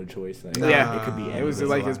just a color choice? Like, Yeah. it could be. It was anything.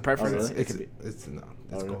 like his preference. Oh, really? It could be. It's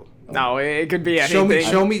Oh, gold. No, it could be anything.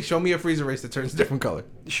 Show me a Frieza race that turns a different color.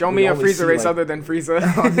 Show We me a only Frieza see, race like- other than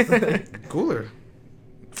Frieza. Cooler.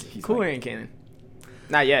 He's Cooler like, ain't canon.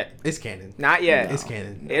 Not yet. It's canon. Not yet. No. It's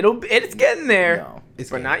canon. It's getting there. No. It's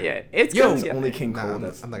But canon. not yet. It's Yo, gonna It's get only there. King Nah, Cole. I'm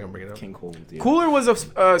That's not gonna bring it up. King Cole. Dude. Cooler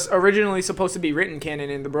was originally supposed to be written canon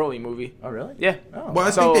in the Broly movie. Oh really? Yeah. Oh. Well, I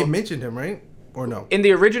So- think they mentioned him, right? Or no? In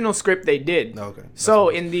the original script, they did. No, okay. So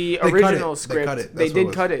in the They cut original it. They script, cut it. they That's what it did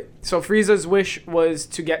was. cut it. So Frieza's wish was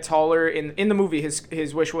to get taller. In the movie,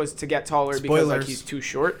 his wish was to get taller because like Spoilers. he's too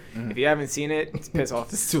short. If you haven't seen it, it's piss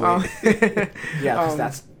off. It's too Um, late. Yeah, because um,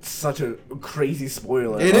 that's such a crazy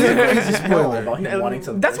spoiler. It is a crazy spoiler. About him wanting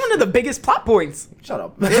to. That's one of the biggest plot points. Shut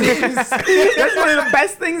up. It is. That's one of the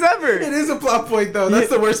best things ever. It is a plot point though. That's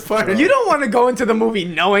the worst part. You don't want to go into the movie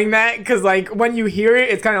knowing that because, like, when you hear it,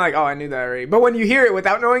 it's kind of like, oh, I knew that already. But when you hear it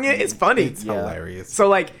without knowing it, it's funny. It's Yeah. hilarious. So,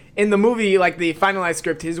 like, in the movie, like, the finalized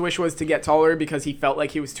script, his wish was to get taller because he felt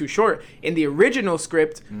like he was too short. In the original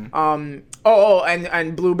script,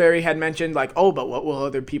 and Blueberry had mentioned, like, oh, but what will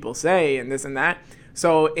other people say and this and that.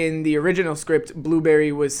 So, in the original script,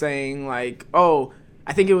 Blueberry was saying, like, oh,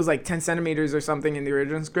 I think it was like 10 centimeters or something in the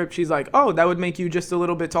original script. She's like, oh, that would make you just a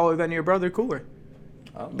little bit taller than your brother, Cooler.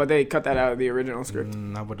 Oh. But they cut that out of the original script.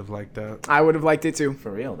 I would have liked that. I would have liked it too.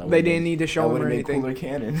 For real. They didn't need to show him or anything. Cooler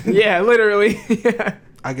canon. Yeah, literally. Yeah.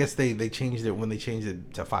 I guess they changed it when they changed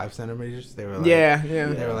it to 5 centimeters. They were like, Yeah.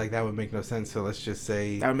 They were like, that would make no sense. So let's just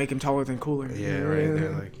say, That would make him taller than Cooler. yeah, right.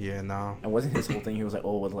 They're like, yeah, no. And wasn't his whole thing? He was like,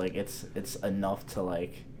 oh, well, like it's enough to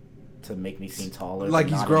like to make me seem taller. Like but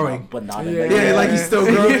he's not growing. enough- but not Yeah. enough. Yeah, like he's still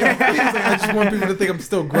growing. Yeah. He's like, I just want people to think I'm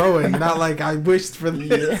still growing, not like I wished for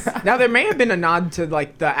this. Yeah. Now there may have been a nod to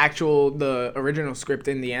like the original script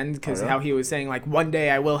in the end because Oh, really? how he was saying like one day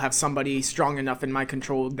I will have somebody strong enough in my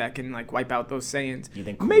control that can like wipe out those Saiyans. You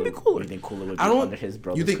think Maybe Cooler. You think Cooler would be I don't. under his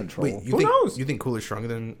brother's You think? control? Wait, Who knows? You think Cooler's stronger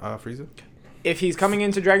than Frieza? If he's coming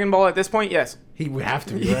into Dragon Ball at this point, yes. He would have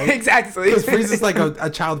to be, right? Exactly. Because Frieza's like a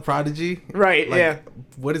child prodigy. Right, Like, yeah.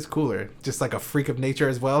 What is Cooler? Just like a freak of nature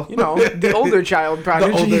as well. You know, the older child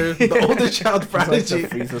prodigy. the older child He's like prodigy.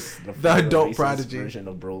 the adult racist prodigy. version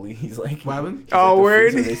of Broly. He's like, What happened? he's Oh, like the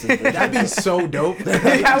word. Frieza racist version. That'd be so dope. That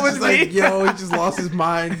He's would just like, be. yo, he just lost his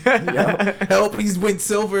mind. Yeah. Help, he's went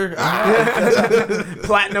silver. Ah.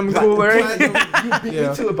 Platinum Cooler. Platinum. You beat Yeah.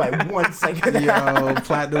 me to it by 1 second. Yo,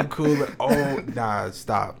 platinum cooler. Oh, nah,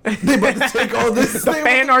 stop. They about to take all this. The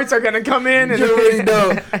fan arts are gonna come in and You already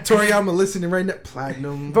know. Toriyama listening right now.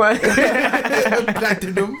 Platinum. but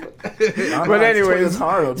Platinum. But anyways.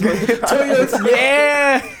 Toyo's-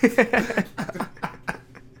 yeah.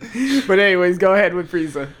 But anyways, go ahead with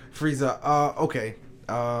Frieza. Frieza. Okay.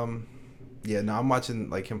 Yeah, no, I'm watching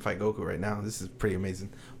like him fight Goku right now. This is pretty amazing.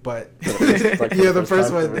 But Like, yeah, the the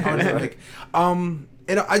first first one time. on Epic.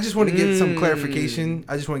 And I just want to get some clarification.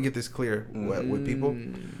 I just want to get this clear with people.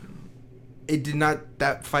 It did not.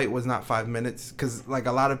 That fight was not 5 minutes because like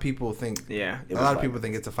a lot of people think. Yeah. A was lot of 5 people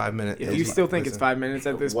think it's a 5 minute. If you still think it's 5 minutes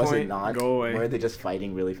at this Was point, it not? go away. Were they just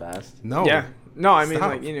fighting really fast? No. Yeah. No, I mean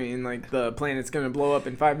Stop. like in like the planet's gonna blow up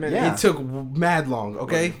in 5 minutes. Yeah. It took mad long.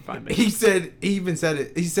 Okay. 5 minutes. He said. He even said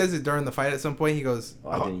it. He says it during the fight at some point. He goes, Oh,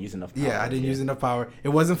 I didn't use enough. Yeah, I power. didn't use enough power. It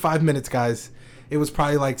wasn't 5 minutes, guys. It was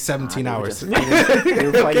probably like 17 They were hours. just fighting- They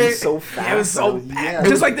were fighting Okay. so fast. It was so yeah.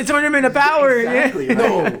 just like the tournament of power. Exactly, Yeah.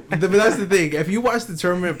 right? No, but that's the thing. If you watch the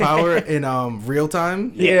Tournament Power in real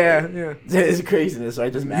time, Yeah. Yeah. It's craziness,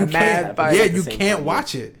 right? Just you mad mad can't. fights Yeah, at the you same can't time.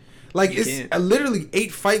 watch it. Like You it's can't. literally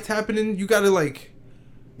 8 fights happening. You gotta like.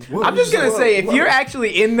 I'm just gonna say, if you're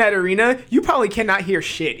actually in that arena, you probably cannot hear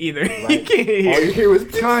shit either. You can't hear. all you hear was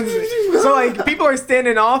Constant. So like people are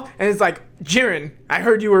standing off, and it's like, Jiren, I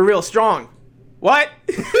heard you were real strong. What?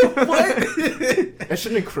 And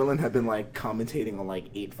shouldn't Krillin have been like commentating on like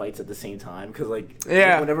 8 fights at the same time? Because like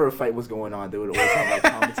Yeah. whenever a fight was going on, they would always have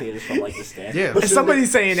like commentators from like the stand. Yeah. But shouldn't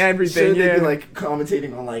Somebody's they- saying everything. Shouldn't they Yeah. be like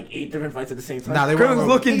commentating on like 8 different fights at the same time? Nah, they Krillin's weren't.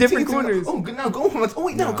 looking different 18 corners. Oh, now Gohan's. Oh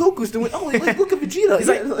wait, now No. Goku's doing. Oh, like look at Vegeta. He's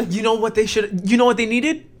Yeah, like, you know what they should? You know what they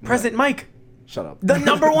needed? Present Mike. Shut up. The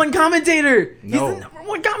number one commentator. No. He's the number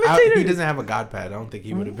one commentator. He doesn't have a God pad. I don't think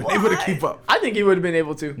he would have been able to keep up. I think he would have been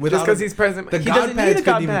able to. Without just because a- he's present. the He God doesn't pads need a couldn't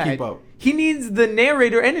God even pad. keep up. He needs the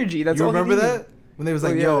narrator energy. That's You all remember he needs. that? When they was Oh,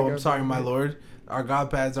 like, yeah, yo, the I'm God sorry, pad. my lord. Our God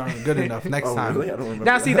pads aren't good enough. Next Oh, time. really? I don't remember.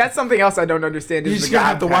 Now, see, that's something else I don't understand. You're Is just the gonna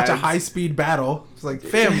have to God watch a pads. high-speed battle. It's like,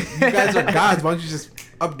 fam, you guys are gods. Why don't you just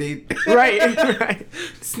update? Right, right.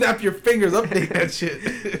 Snap your fingers, update that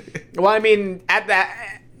shit. Well, I mean,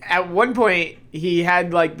 at one point he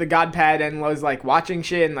had like the God pad and was like watching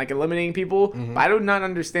shit and like eliminating people. Mm-hmm. But I do not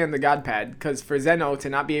understand the God pad because for Zeno to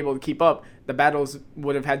not be able to keep up, the battles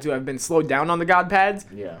would have had to have been slowed down on the God pads.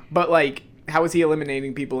 Yeah. But like, how was he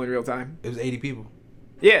eliminating people in real time? It was 80 people.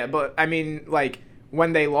 Yeah, but I mean, like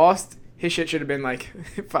when they lost, his shit should have been like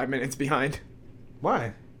 5 minutes behind.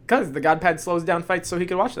 Why? Because the God pad slows down fights so he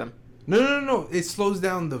could watch them. No. It slows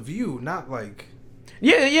down the view, not like...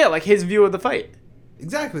 Yeah, like his view of the fight.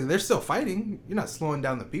 Exactly. They're still fighting. You're not slowing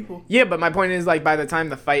down the people. Yeah, but my point is like by the time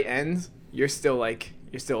the fight ends, you're still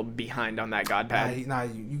behind on that God Nah, pad.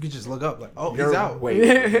 you can just look up like, oh, You're he's out. way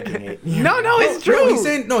overthinking it. No, it's true. No, he's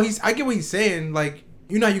saying I get what he's saying. Like,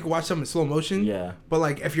 you know how you can watch something in slow motion. Yeah. But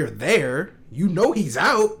like, if you're there, you know he's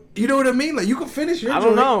out. You know what I mean? Like, you can finish your. I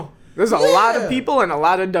don't joint. know. There's a lot of Yeah. people and a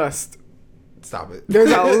lot of dust. Stop it.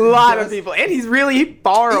 There's a lot of Dust. people, and he's really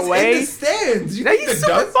far He's away. in the stands. You No, think he's the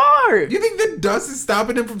super dust? far. You think the dust is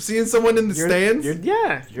stopping him from seeing someone in the stands?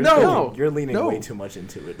 Yeah. No. You're leaning No. way too much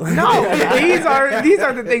into it. No. these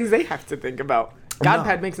are the things they have to think about. God No.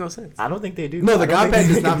 pad makes no sense. I don't think they do. No, the I don't God think pad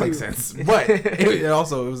they does not do. make sense. But it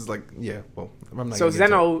also, it was like, yeah, well, I'm not So gonna get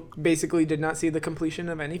into it. Zeno basically did not see the completion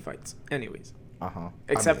of any fights, anyways, Uh-huh.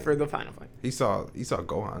 except mean- for the final fight. He saw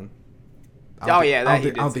Gohan. Oh, yeah, that I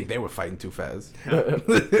he don't did see. think they were fighting too fast.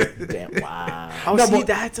 Damn, wow. Oh, No, see, but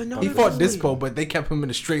that's another. He fought thing. Dispo, but they kept him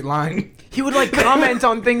in a straight line. He would like comment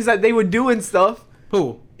on things that they would do and stuff.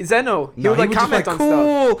 Who? Zeno. He No, would like just comment on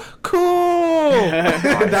stuff. cool.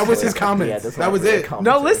 That was his comments. Yeah, that's that was not really it. a comment.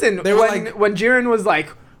 No, listen. They were when like- when Jiren was like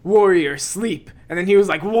warrior sleep, and then he was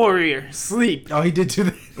like warrior sleep. Oh, he did do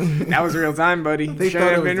that. That was real time, buddy. They Should thought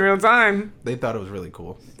it have was- been real time. They thought it was really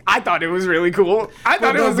cool. I thought it was really cool. I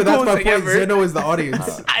thought it was the but that's coolest my thing point. ever. Zeno is the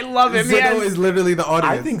audience. I love him. Zeno Yes. is literally the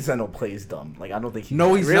audience. I think Zeno plays dumb. Like, I don't think he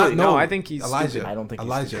No, he's Really? not. No, No, I think he's Elijah. stupid. I don't think he's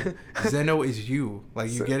Elijah. Zeno is you.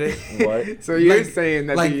 Like, you get it? What? So you're Like- saying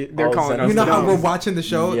that like- they're Oh, calling Zeno. us You know how dumb. we're watching the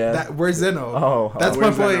show? Yeah. That we're Zeno. Oh, that's oh, my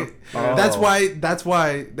we're Zeno. point. Oh. That's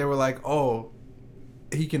why they were like, oh,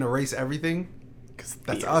 he can erase everything.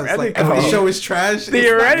 That's us. Like, if Theoretically. the show is trash. it's not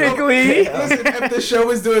Theoretically. coming- Listen, if the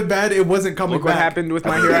show is doing bad, it wasn't coming Look what back. happened with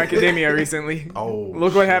My Hero Academia recently. Oh,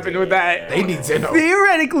 Look what happened with that. They need Zeno.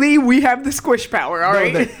 Theoretically, we have the squish power. All No,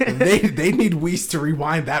 right. they need Whis to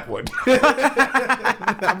rewind that one.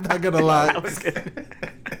 I'm not gonna lie. That was good.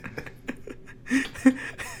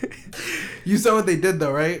 You saw what they did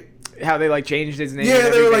though, right? How they like changed his name. Yeah,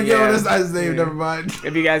 and they were like, everything, "Yo, yeah. that's not his name. Yeah. Never mind."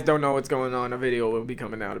 If you guys don't know what's going on, a video will be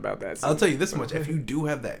coming out about that. I'll tell you this much: if you do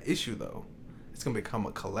have that issue, though, it's gonna become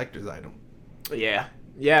a collector's item. Yeah,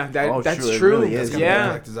 that, Oh, that's true, it true. really It's is. gonna be a Yeah,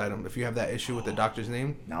 collector's item. If you have that issue with the doctor's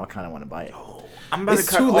name, Now I kind of want to buy it. I'm about it's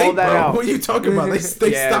to cut too all late, that bro. out. What are you talking about? They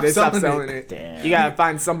yeah, stopped they selling, it. Damn. You gotta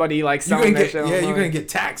find somebody like You're selling gonna that get, shit. yeah, you're online. gonna get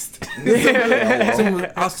taxed. Yeah.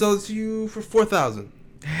 Someone, I'll sell it to you for $4,000.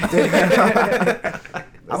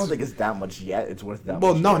 I don't think it's that much yet. It's worth that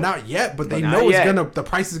Well, much. no, yet. not yet, but they Not know yet. the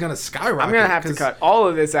price is gonna skyrocket. I'm gonna have to 'cause- cut all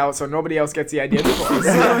of this out so nobody else gets the idea before us.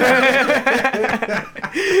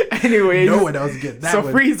 Anyways, No one else get that so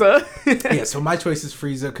one. Frieza. Yeah, so my choice is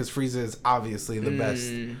Frieza because Frieza is obviously the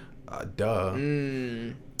best. Duh.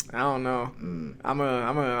 I don't know. I'm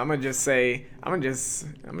gonna just say. I'm gonna just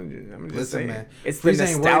Listen, say man. it's the Frieza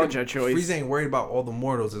ain't nostalgia worried, choice. Frieza ain't worried about all the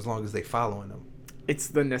mortals as long as they following him. It's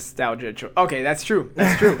the nostalgia choice. Okay, that's true.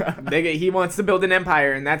 That's true. He wants to build an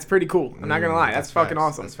empire, and that's pretty cool. I'm not gonna lie. That's fucking facts.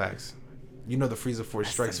 awesome. That's facts. You know the Frieza Force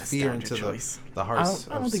That's strikes the fear nostalgia into choice. the I hearts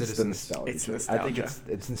don't, I don't of think it's the citizens. nostalgia. It's choice. I think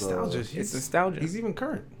nostalgia. it's Nostalgia. It's nostalgia. He's even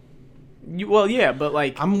current. Well, yeah, but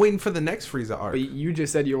like, I'm waiting for the next Frieza arc. but you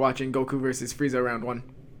just said you're watching Goku versus Frieza round 1.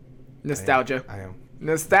 Nostalgia. I am.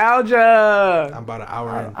 Nostalgia. I'm about an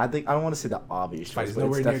hour in. I think I don't want to say the obvious Fight choice, is but it's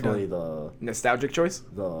nowhere near definitely the Nostalgic choice,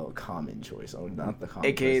 common choice, or not the common.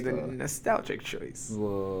 aka choice, the nostalgic choice.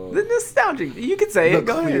 the The nostalgic. You could say the it.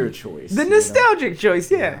 Go clear ahead. choice. The you know? nostalgic choice.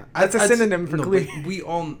 Yeah, that's a I'd- synonym for no, clear. but we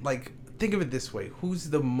all like think of it this way: who's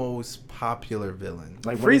the most popular villain?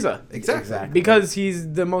 Like Frieza. Exactly. Because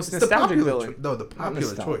he's the most It's the nostalgic popular villain. no, the popular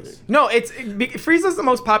nostalgic. choice. No, Frieza's the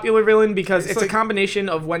most popular villain because It's it's a like- combination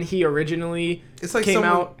of when he originally It's like came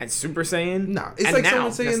someone- out and Super Saiyan. Nah, it's and like now,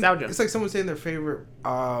 someone saying nostalgia. it's like someone saying their favorite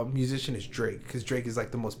musician is Drake because Drake is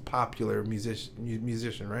like the most popular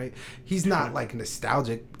musician, right? He's not like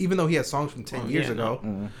nostalgic, even though he has songs from 10 years yeah,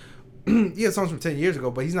 ago. He has songs from 10 years ago,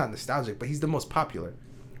 but he's not nostalgic. But he's the most popular.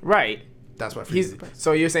 Right. That's why Frieza's He's the best.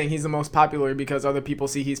 so you're saying he's the most popular because other people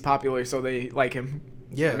see he's popular, so they like him.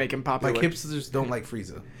 Yeah, make him popular. Like hipsters don't like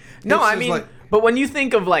Frieza. No, I Hipsters mean, like, but when you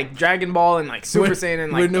think of like Dragon Ball and like Super Saiyan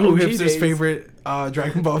and like we know who OG hipsters' days- favorite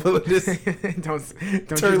Dragon Ball villain is. don't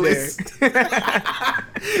Turles. you dare.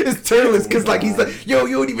 It's Turles because like he's like, yo,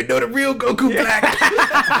 you don't even know the real Goku Black.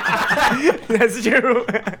 That's true.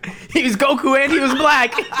 He was Goku and he was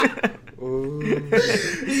black.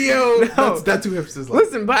 Yo, that's who hipsters like.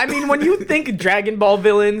 Listen, but I mean, when you think Dragon Ball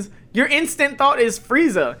villains, your instant thought is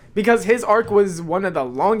Frieza because his arc was one of the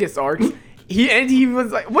longest arcs. He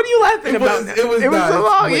was like, "What are you laughing about?" It was so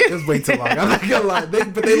long. It was way too long. I'm not gonna lie.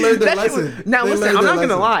 But they learned their That shit was- lesson. Now They listen, learned I'm their not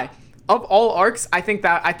gonna lesson. lie. Of all arcs, I think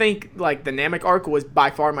like the Namek arc was by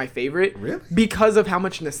far my favorite. Really? Because of how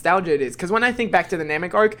much nostalgia it is. Because when I think back to the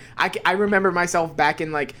Namek arc, I remember myself back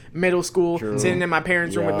in like middle school, True. sitting in my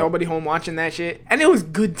parents' room with Yeah. nobody home watching that shit, and it was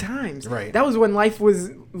good times. Right. That was when life was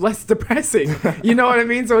less depressing. You know what I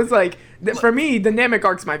mean? So it's like for me, the Namek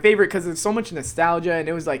arc's my favorite because there's so much nostalgia, and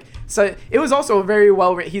it was like so. It was also very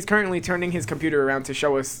well. He's currently turning his computer around to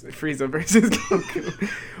show us Frieza versus Goku,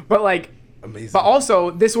 but like. Amazing. But also,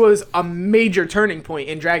 this was a major turning point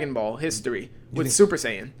in Dragon Ball history with think- Super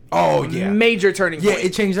Saiyan. Oh yeah. Major turning Yeah, point.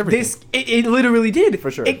 it changed everything. It literally did. For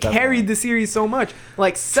sure, It definitely. carried the series so much.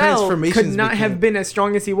 Like, Cell could Transformations not have became- been as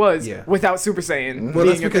strong as he was Yeah. without Super Saiyan Well,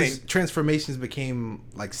 that's being a because thing. transformations became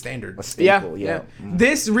like standard. A staple, Yeah. yeah.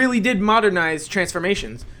 This really did modernize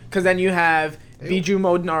transformations. Because then you have Biju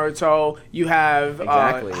mode Naruto, you have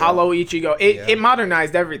Exactly, yeah. Hollow Ichigo. It, Yeah. it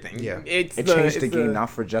modernized everything. Yeah. It Changed the game not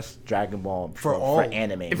for just Dragon Ball, For for all.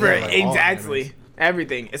 anime. For, Yeah, like all exactly. animes.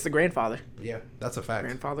 Everything. It's the grandfather. Yeah, that's a fact.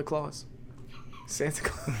 Grandfather Claus. Santa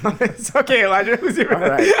Claus. Okay, Elijah, who's your All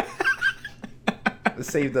right. Let's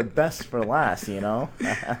save the best for last, you know?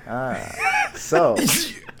 So,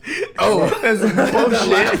 Oh,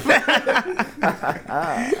 bullshit.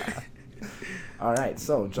 all right.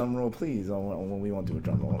 So, drum roll, please. When we want to do a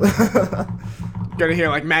drum roll. Gonna hear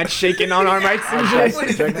like mad shaking on our mics and Best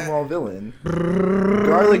shit. Dragon Ball villain.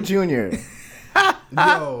 Garlic Jr. yo.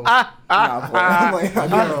 Nah, I'm like,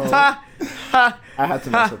 Yo. I had to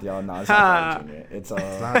mess with y'all. Nah, it's not Garlic Jr. It's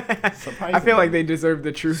surprisingly. I feel like they deserve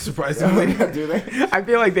the truth. Surprisingly. Do they? I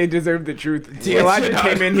feel like they deserve the truth. Yeah, Elijah shut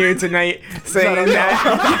came in here tonight saying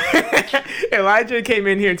that Elijah came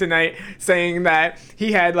in here tonight saying that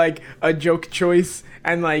he had like a joke choice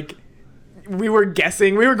and like we were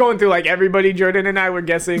guessing. We were going through like everybody. Jordan and I were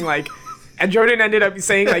guessing like. And Jordan ended up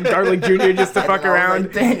saying like Garlic Jr. just to fuck I was around.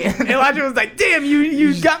 like, dang it. Elijah was like, "Damn,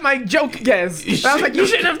 you got my joke guess." And I was like, "You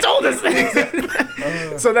shouldn't have told us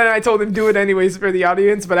that." So then I told him do it anyways for the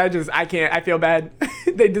audience, but I can't. I feel bad.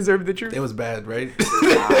 They deserve the truth. It was bad, right?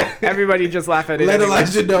 Everybody just laugh at it. Let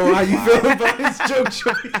anyways. Elijah know how you feel about his joke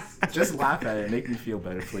choice. Just laugh at it. Make me feel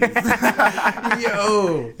better, please.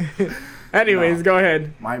 Yo. Anyways, No. go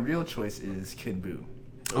ahead. My real choice is Kid Buu.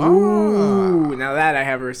 Ooh, now that I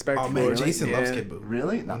have respect Oh for. man, Jason Yeah. loves Kid Buu.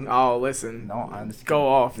 Really? No. Oh, listen. No, honestly. Go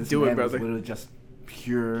off. This Do it, man brother. Was literally just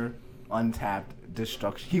pure, untapped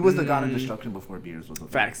destruction. He was the god of destruction before Beerus was a thing.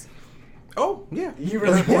 Facts. Oh yeah. He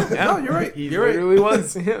really was. No, you're right. He You're right. literally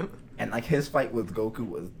was. Yeah. And like his fight with Goku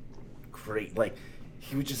was great. Like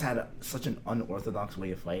he just had such an unorthodox way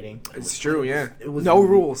of fighting. It's true, yeah. It was No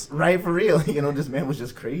rules. Right, for real. You know, this man was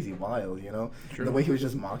just crazy wild. You know, True. the way he was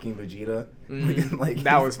just mocking Vegeta. like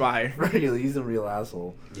That was fire. Really, he's a real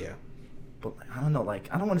asshole. Yeah. But like, I don't know. Like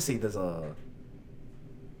I don't want to say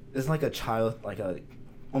there's like a child, like a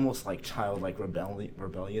almost like childlike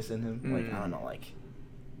rebellious in him. Like I don't know, like.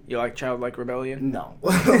 You like childlike rebellion? No.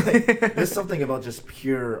 Like, there's something about just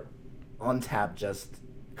pure, untapped, just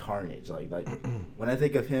carnage. Like when I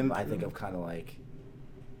think of him, I think of kind of like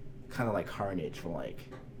Carnage from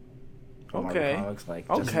from Marvel Okay. Comics. Like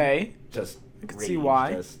just I can rage, see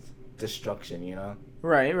why. just destruction. You know?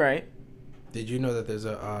 Right, right. Did you know that there's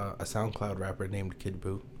a SoundCloud rapper named Kid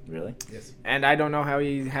Buu? Really? Yes. And I don't know how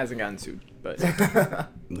he hasn't gotten sued, but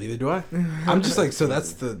Neither do I. I'm just like, so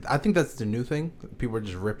I think that's the new thing. People are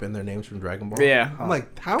just ripping their names from Dragon Ball. yeah. I'm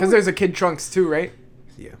like, how? Because there's a Kid Trunks too, right?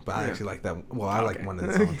 Yeah, but I Yeah. actually like that. Well, I like Okay. one of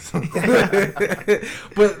the songs.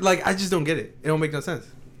 But like, I just don't get it. It don't make no sense.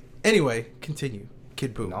 Anyway, continue.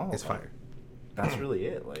 Kid Buu No, is fire. That's really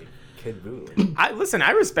it. Like Kid Buu. Like,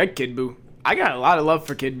 I respect Kid Buu. I got a lot of love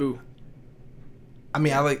for Kid Buu. I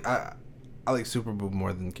mean, I like Super Buu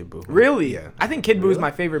more than Kid Buu. Really? Yeah. I think Kid Buu is Really? my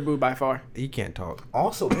favorite Buu by far. He can't talk.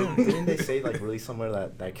 also, didn't they say like really somewhere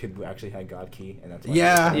that Kid Buu actually had God Key, and that's why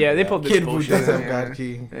Yeah. Yeah, they pulled this Kid Buu bullshit. does have Yeah. God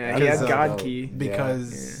Key. Yeah, he has Because, God Key.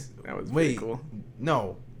 Because Yeah, that was pretty wait, cool.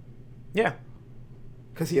 no, Yeah.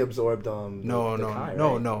 because he absorbed no, the no, Kai,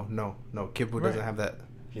 no, right? no. Kid Buu Right. doesn't have that.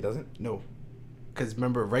 He doesn't. No, because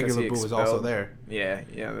remember, regular he Buu was also expelled. there. Yeah,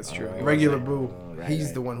 that's true. Oh, Regular right. Buu, Right, he's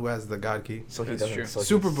right. the one who has the God Key. So he That's doesn't. true. So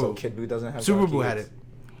Super So Buu. Kid Buu doesn't have. Super God Buu Key. had it.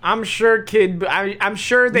 I'm sure Kid Buu, I'm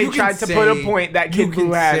sure they You can tried to put a say- point that you Kid can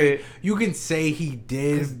Buu had say- it. You can say he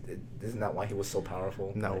did. Isn't that why he was so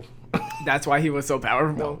powerful? No, That's why he was so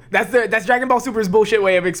powerful. No. That's Dragon Ball Super's bullshit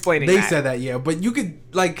way of explaining they that. said that, yeah, but you could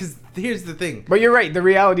like, cause here's the thing. But you're right. The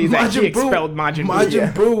reality is that he Majin expelled Majin Buu. Majin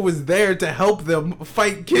Yeah. Buu was there to help them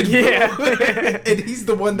fight Kid Yeah. Buu, and he's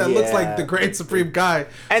the one that looks like Yeah. the Grand Supreme Guy.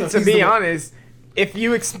 And So to he's be the one- honest, if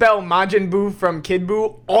you expel Majin Buu from Kid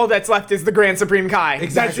Buu, all that's left is the Grand Supreme Kai.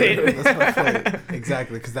 exactly, That's it. that's my point.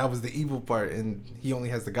 Exactly, because that was the evil part, and he only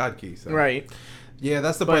has the God Key. So. Right. Yeah,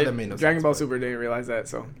 that's the part But that made no Dragon sense, Ball but- Super didn't realize that,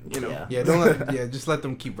 so you know. Yeah. Yeah, don't let. Yeah, just let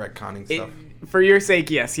them keep retconning It, stuff. for your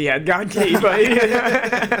sake, yes, he had God Key, but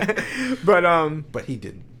But he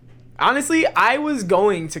didn't. honestly, I was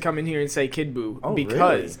going to come in here and say Kid Buu Oh,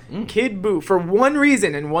 because really? Kid Buu, for one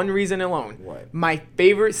reason and one reason alone, What? my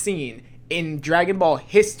favorite scene in Dragon Ball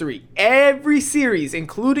history, every series,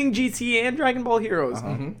 including GT and Dragon Ball Heroes,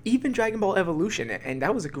 even Dragon Ball Evolution, and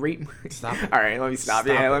that was a great movie. Stop it. All right, let me stop.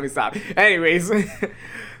 Stop Yeah, it. let me stop. Anyways,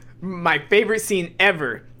 my favorite scene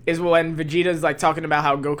ever is when Vegeta's like talking about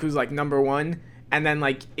how Goku's like number one, and then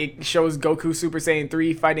like it shows Goku Super Saiyan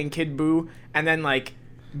 3 fighting Kid Buu, and then like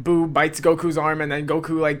Buu bites Goku's arm, and then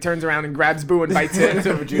Goku like turns around and grabs Buu and bites him.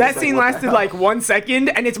 So Vegeta's That like, scene "What the lasted hell?" like 1 second,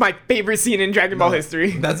 and it's my favorite scene in Dragon Ball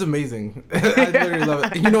history. That's amazing. I literally love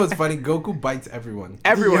it. You know what's funny? Goku bites everyone.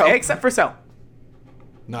 Everyone Yo. except for Cell.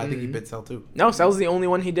 No, I think he bit Cell too. No, Cell's the only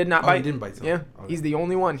one he did not Oh, bite. he didn't bite Cell. Yeah, Okay. he's the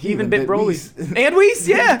only one. He He even even bit bit Broly. Whis. And Whis,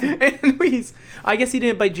 yeah. And Whis. I guess he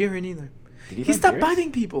didn't bite Jiren either. Did He bite stopped Beerus?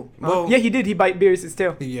 biting people. Well- Yeah, he did. He bite Beerus'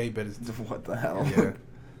 tail. Yeah, he bit his. What the hell? Yeah.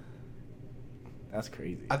 That's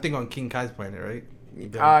crazy. I think on King Kai's planet, right? He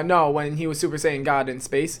bit him. No, when he was Super Saiyan God in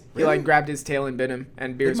space, he Really? like grabbed his tail and bit him,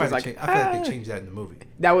 and They Beerus might was have like, changed- I feel like "Ah." they changed that in the movie.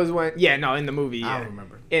 That was when, yeah, no, in the movie, yeah. I don't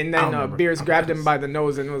remember. And I then don't remember. Beerus I'm grabbed him honest. by the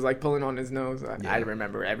nose and was like pulling on his nose. I Yeah.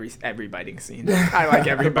 remember every biting scene. I like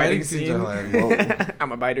every The biting biting scenes scene. are hilarious.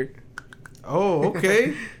 I'm a biter. Oh,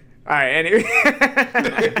 okay. All right. Anyway,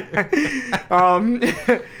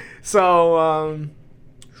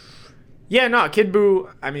 yeah, no, Kid Buu.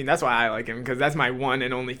 I mean, that's why I like him because that's my one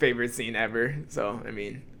and only favorite scene ever. So I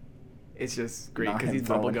mean, it's just great Not because him he's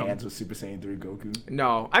throwing bubblegum. hands with Super Saiyan 3 Goku.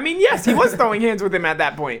 No, I mean, yes, he was throwing hands with him at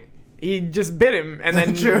that point. He just bit him, and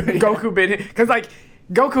then True, yeah. Goku bit him because like.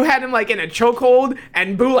 Goku had him like in a chokehold,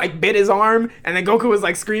 and Buu like bit his arm, and then Goku was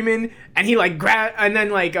like screaming, and he like grabbed, and then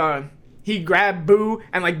like he grabbed Buu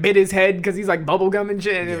and like bit his head because he's like bubblegum and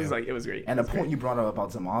shit, and it Yeah. was like it was great. And a point you brought up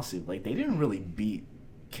about Zamasu, like they didn't really beat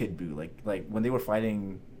Kid Buu. Like when they were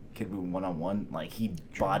fighting Kid Buu 1-on-1, like he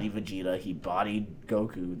bodied Vegeta, he bodied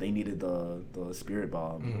Goku. They needed the Spirit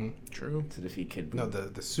Bomb True. to defeat Kid Buu. No,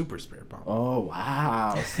 the Super Spirit Bomb. Oh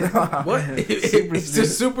wow! What? It's a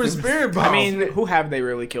Super Spirit Bomb. I mean, who have they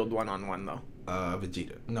really killed 1-on-1 though?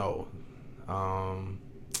 Vegeta. No.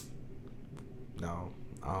 No.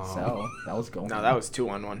 Cell, that was Gohan. No, that was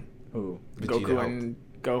 2-on-1. who? Vegeta Goku helped. and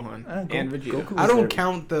Gohan Go- and Vegeta. Goku I was don't there.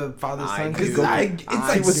 count the father I son do. because it's I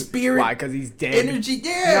like do. spirit Why? Because he's dead. energy.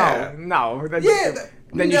 Yeah. No. Then, Yeah,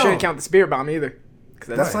 Then you no. shouldn't count the Spirit Bomb either.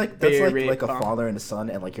 'Cause That's like Spirit a Bomb. father and a son,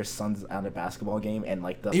 and like your son's at a basketball game, and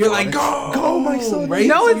like the You're like, father- go, my son, right?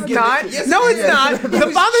 No, So you it's get not. it. Yes, No, it it's is. not. He The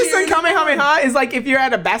was father-son cheering for him. Kamehameha is like if you're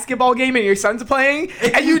at a basketball game and your son's playing,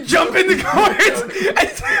 and you jump in the court, and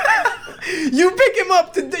you pick him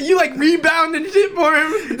up you like rebound and shit for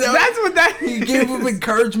him. No, That's what that. He gave him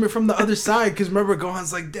encouragement from the other side because remember,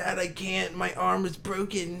 Gohan's like, Dad, I can't. My arm is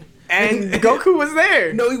broken. And Goku was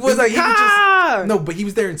there. No, he was wasn't. like, He was "Ha!" just, no, but he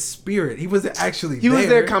was there in spirit. He wasn't actually He there. was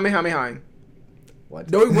there Kamehameha. What?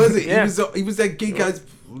 No, he wasn't. Yeah. He was at King Kai's.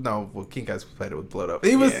 No, well, King Kai's planet was blown up.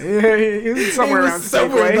 He was Yeah, he was somewhere he around was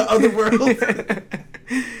somewhere in the Safeway. other world.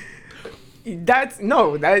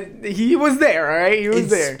 that he was there, all right? He was In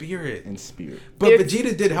there. spirit. In spirit. But It's-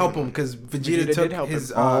 Vegeta did help him because Vegeta Vegeta took did help his.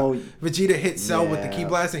 him. Vegeta hit Cell with the yeah. Ki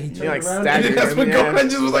Blast and he turned like, around. staggered And that's him, when yeah. Gohan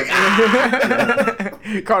just was like,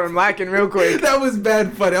 ah! Caught him lacking real quick. That was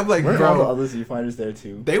bad funny. I'm like, Weren't all the bro, other Z fighters there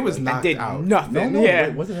too? they was And knocked did out. nothing. No, yeah.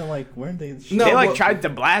 wait, wasn't it like weren't they? No, They like well- tried to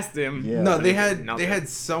blast him. Yeah. No, but they it had nothing.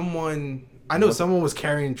 someone. I know someone was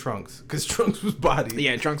carrying Trunks because Trunks was bodied.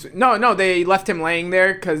 Yeah, Trunks. No, they left him laying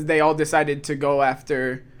there because they all decided to go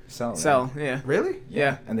after Cell. Cell. Yeah. Really?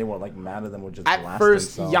 Yeah. And they were like mad at them were just At blasting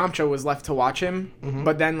first, Cell. Yamcha was left to watch him,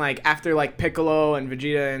 but then like after like Piccolo and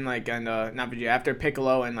Vegeta and not Vegeta, after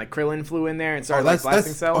Piccolo and like Krillin flew in there and started like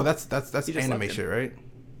blasting Cell. that's He just anime left shit, right?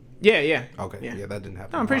 Yeah. Okay, yeah, that didn't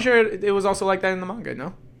happen. No, I'm pretty sure it was also like that in the manga.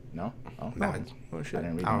 No. No. Oh, Nah, Oh shit. I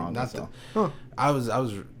didn't read the I don't- manga. not So. Huh.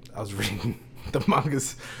 I was reading the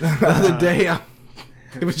mangas the other day.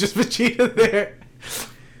 It was just Vegeta there.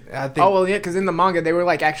 I think. Oh well, yeah, because in the manga they were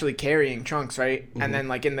like actually carrying Trunks, right? And then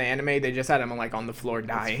like in the anime they just had him like on the floor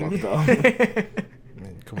dying. fucked up.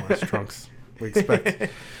 Man, come on, it's Trunks. We expect.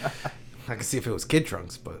 I can see if it was Kid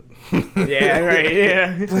Trunks, but Yeah, right.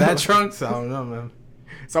 Yeah. that Trunks, I don't know, man.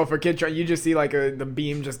 So for Kid Trunks, you just see like the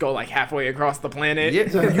beam just go like halfway across the planet. Yeah,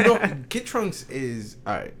 you don't. Kid Trunks is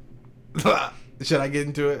all right. Should I get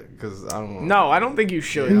into it? Because I don't know. No, I don't think you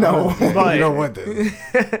should. No. but You don't want this.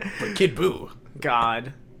 But Kid Buu.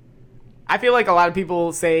 God. I feel like a lot of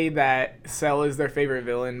people say that Cell is their favorite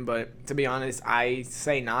villain, but to be honest, I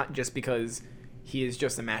say not just because he is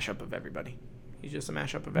just a mashup of everybody. He's just a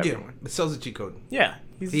mashup of Yeah, everyone. it sells a cheat code. Yeah.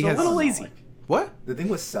 He's He a has- little No, lazy. like, What? the thing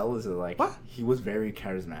with Cell is that, like What? he was very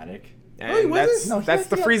charismatic. And he wasn't? that's, No, he that's had-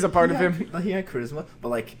 the he had- Frieza part he of had- him. no, he had charisma, but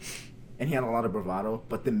like, and he had a lot of bravado.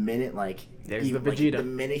 But the minute like, There's even, the Vegeta. the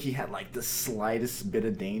minute he had like the slightest bit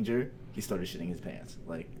of danger, he started shitting his pants.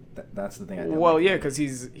 Like that's the thing. I didn't Well, like. yeah, because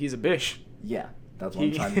he's a bish. Yeah, that's what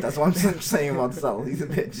I'm He- trying. That's what I'm saying about Cell. He's a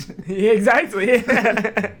bitch. Yeah, exactly.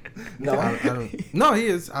 No. I don't, no, he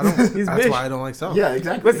is. I don't. He's that's bitch. why I don't like Cell. Yeah,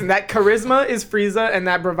 exactly. Listen, that charisma is Frieza and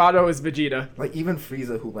that bravado is Vegeta. like even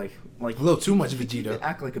Frieza, who like A little too much he could Vegeta.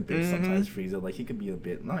 act like a bitch sometimes. Frieza, like he could be a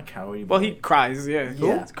bit not cowardly. Well, but he cries, yeah.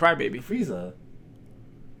 Yeah. He's a crybaby. Frieza.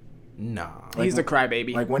 Nah. Like, He's a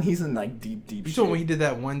crybaby. Like when he's in like deep You shit. told me he did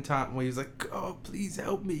that one time when he was like, "Oh, please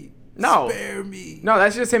help me. No. Spare me." No,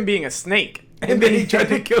 that's just him being a snake. And then he tried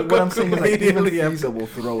to kill What I'm Goku saying is like even immediately after. Frieza will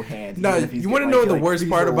throw hands. No, even if he's you wanna like, know the like, worst Frieza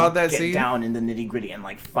part will about that get scene? down in the nitty gritty and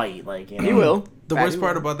like fight like you know. He will. The That worst he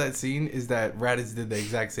part will. about that scene is that Raditz did the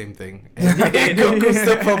exact same thing. And Goku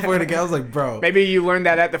stepped up for it again. I was like, bro, Maybe you learned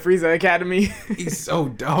that at the Frieza Academy. he's so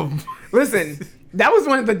dumb. Listen, that was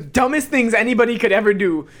one of the dumbest things anybody could ever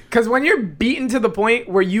do. Because when you're beaten to the point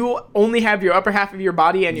where you only have your upper half of your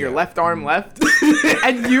body and your Yeah. left arm left,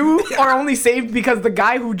 and you are only saved because the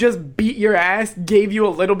guy who just beat your ass gave you a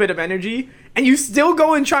little bit of energy, and you still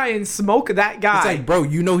go and try and smoke that It's guy. like, bro,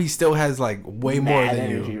 you know he still has like way more Mad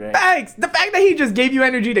than energy, you. right? Thanks. The fact that he just gave you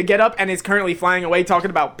energy to get up and is currently flying away talking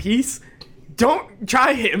about peace, don't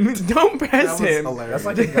try him. Don't press That was him. hilarious.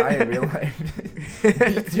 That's like a guy in real life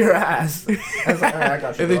beats your ass. And it's like, all right, I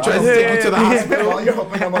got you. And they bro. try to I take don't- you to the Yeah. hospital. While you're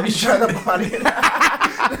hoping I'm gonna try the body.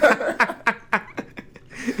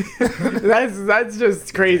 That's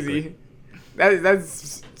just crazy.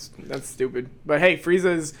 That's stupid. But hey,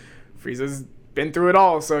 Frieza's been through it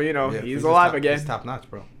all, so you know Yeah, he's Frieza's alive top, again. He's top notch,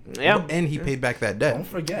 bro. Yeah. And he paid back that Don't debt.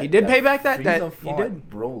 forget. He did pay back that debt. Frieza He fought did.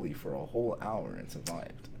 Broly for a whole hour and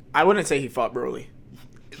survived. I wouldn't say he fought Broly.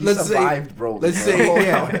 He Let's say- survived Broly. Let's for a say, whole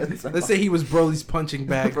yeah. hour and survived. Let's say he was Broly's punching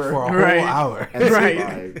bag for a whole Right. hour. And Right.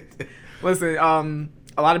 survived. Listen,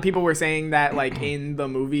 a lot of people were saying that like in the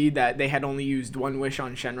movie that they had only used one wish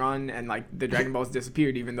on Shenron and like the Dragon Balls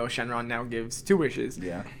disappeared, even though Shenron now gives 2 wishes.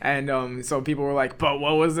 Yeah. And so people were like, but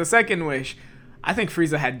what was the second wish? I think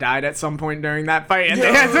Frieza had died at some point during that fight, and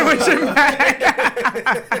they had to wish him back.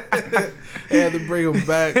 They had to bring him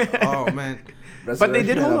back. Oh man. But they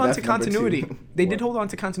did Resurrection hold of on F to number continuity. 2. They What? did hold on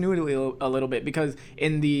to continuity a little bit because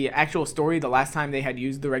in the actual story, the last time they had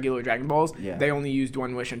used the regular Dragon Balls, Yeah. they only used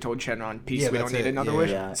one wish and told Shenron, "Peace, Yeah, we don't that's need it. another Yeah, wish."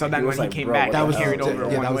 yeah. So And then he when was he like, came "Bro, back, what that the was hell?" carried over Yeah,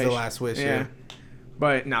 one that was wish. the last wish. Yeah.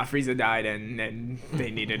 But nah, Frieza died, and they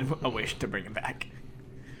needed a wish to bring him back.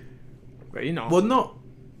 But you know, Well, no.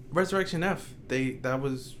 Resurrection F. They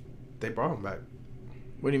brought him back.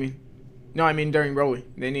 what do you mean? No, I mean during Broly,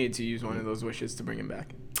 they needed to use one of those wishes to bring him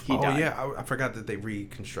back. He Oh died. yeah, I forgot that they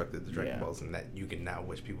reconstructed the Dragon Yeah. Balls and that you can now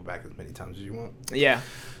wish people back as many times as you want. Yeah.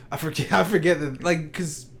 I forget that, like,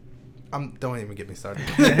 because Don't even get me started.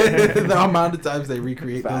 The amount of times they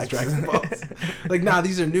recreate those Facts. Dragon Balls. Like, nah,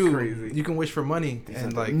 these are new. Crazy. You can wish for money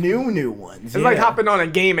and like new ones. It's like hopping on a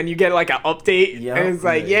game and you get like an update, Yep. and it's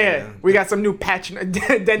like, yeah, we got some new patch.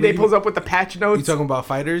 Dende pulls up with the patch You notes. talking about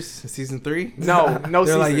Fighters season 3? No, no.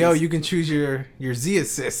 They're like, yo, seasons. you can choose your Z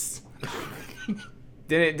assists.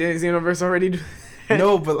 Didn't Xenoverse already do?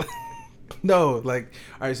 No, but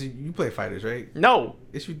all right. So you play Fighters, right? No,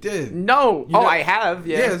 Yes, you did. no. You know- I have.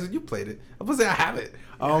 Yeah. So you played it. I was gonna say I have it.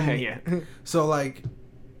 Yeah. So like,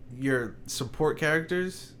 your support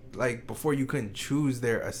characters, like before you couldn't choose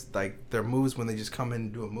their their moves when they just come in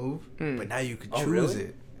and do a move, but now you could choose really?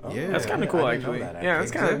 it. Oh, Yeah, That's kind I of cool, didn't know actually. that, Yeah,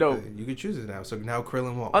 that's kind of Exactly. dope. You could choose it now. So now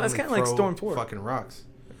Krillin will. Oh, that's only kinda like throw Storm 4. Fucking rocks.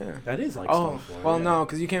 Yeah. That is like Oh, Storm 4, well, yeah. no,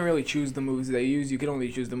 because you can't really choose the moves they use. You can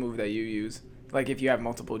only choose the move that you use. Like if you have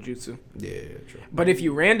multiple jutsu. Yeah, true. But if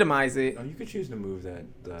you randomize it, No, you could choose the move that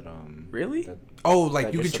Really? that- Oh, like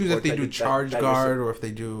That you your could choose if support- they that do you- that- charge that your guard or if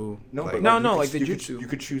they do. no, like, but No, you no, could- like the you could- jutsu. You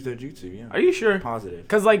could choose the jutsu. Yeah. are you sure? Positive?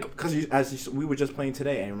 Because like Because we were just playing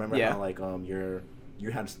today, and remember Yeah. how like you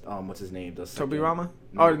had what's his name? The second- Tobirama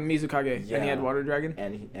No. or Mizukage, and he Yeah. had Water Dragon.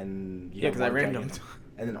 and you Yeah, had 'cause I Water randomed. Dragon.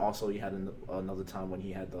 And then also you had another time when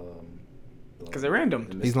he had the. Because I randomed.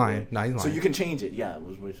 the He's mystical- lying. Nah, he's So lying. you can change it. Yeah. It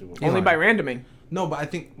was Only lying. by randoming. No, but I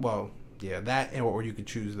think that or you could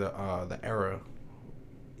choose the era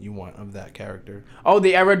you want of that character. Oh,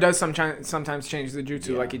 the era does sometimes change the jutsu,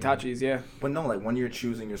 Yeah. like Itachi's. Yeah. But no, like when you're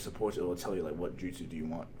choosing your supports, it will tell you like what jutsu do you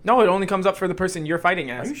want. No, it only comes up for the person you're fighting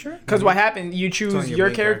as. Are you sure? Because what happened? You on choose your your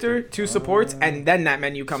main character, character. 2 supports, and then that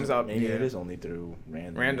menu comes So up. Maybe Yeah. it is only through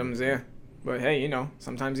Randoms, yeah. But hey,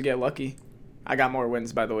 sometimes you get lucky. I got more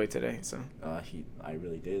wins, by the way, today. So I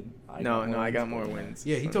really did. I got more wins.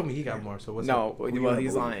 Yeah, he told me he got more. So what's No, up? well,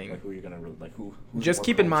 he's lying. Like who you're gonna like who? who's Just more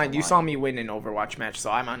keep in close mind, to you saw lying? me win an Overwatch match,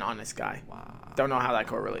 so I'm an honest guy. Wow. Don't know how that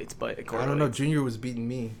correlates, but it I correlates. don't know. Junior was beating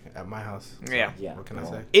me at my house. So Yeah. Yeah. What can I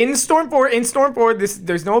well, say? In Storm 4,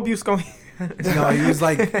 there's no abuse going. No, he was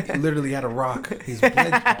like literally had a rock. He's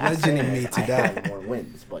bludgeoning me to I death. had more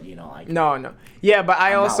wins, but like No. Yeah, but I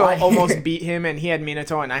I'm not also lying. almost beat him, and he had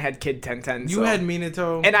Minato, and I had Kid 1010. You so. had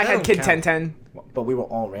Minato, and I That had don't Kid count. 1010, but we were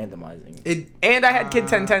all randomizing. and I had Kid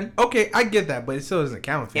 1010. Okay, I get that, but it still doesn't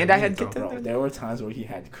count. if you And have I had Minato. Kid Bro, there were times where he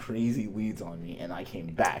had crazy leads on me, and I came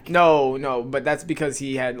back. No, but that's because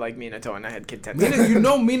he had like Minato, and I had Kid 1010. You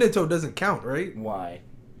know Minato doesn't count, right? Why?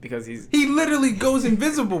 Because he's. He literally goes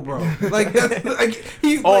invisible, bro. Like that's like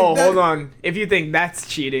he. Oh, like, that- hold on. If you think that's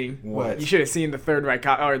cheating, What? you should have seen the third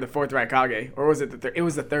Raikage or the fourth Raikage, or was it the third? It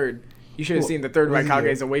was the third. You should have Well, seen the third what did he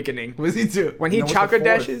Raikage's do? awakening. What does he do? When he No, it was the chakra fourth.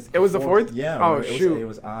 dashes, it was the fourth. Yeah. Oh remember, shoot. It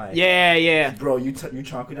was I. Yeah. Bro, you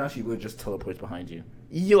chakra dash, he literally just teleports behind you.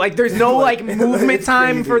 You like there's no like movement It's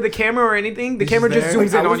time crazy. for the camera or anything. The He's camera just just there.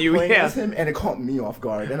 zooms I in on was you. playing Yeah. as him, and it caught me off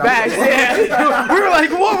guard. And Facts, I was like, yeah. We were like,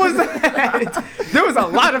 what was that? There was a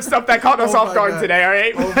lot of stuff that caught us Oh off my guard God. today, all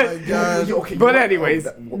right? Oh my god. Okay, But you- anyways,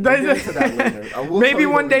 we'll get into that later. I will maybe tell you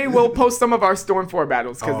one what day we we'll did. post some of our Storm 4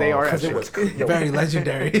 battles because they Oh, are 'Cause it epic. was yo, Very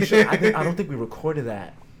legendary. I don't think we recorded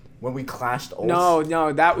that when we clashed ults.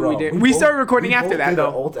 No, that Bro, we did. We both- started recording we after both that did though.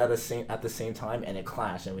 an ult at the same time, and it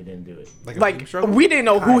clashed, and we didn't do it. a Like beam struggle? we didn't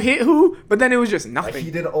know who Kind. hit who, but then it was just Like nothing.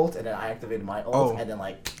 he did an ult, and then I activated my ult, Oh. and then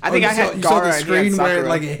like I think you I saw, had you saw Gaara the and he had screen where Sakura.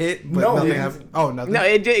 like it hit, but No, nothing it happened. Oh, nothing.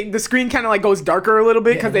 No, the screen kind of like goes darker a little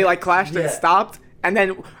bit because Yeah. they like clashed and Yeah. stopped, and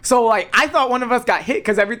then so like I thought one of us got hit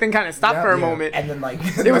because everything kind of stopped Yeah. for a Yeah. moment. and then like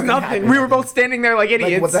It was nothing. We were both standing there like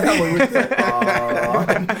idiots. Like, what the hell? We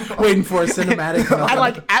were Waiting for a cinematic. I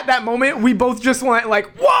like at that moment we both just went like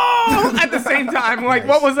whoa at the same time. Like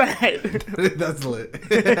what was that? That's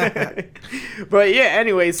lit. But yeah,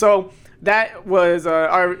 anyway, so that was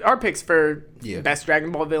our picks for Yeah. best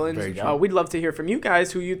Dragon Ball villains. Very true. We'd love to hear from you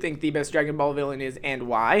guys who you think the best Dragon Ball villain is and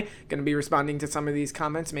why. Going to be responding to some of these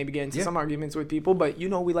comments, maybe get into Yeah. some arguments with people, but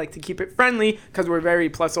we like to keep it friendly because we're very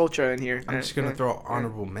plus ultra in here. I'm just gonna throw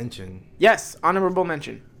honorable mention. Yes, honorable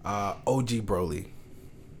mention. OG Broly,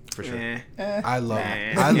 for sure. Eh. I love.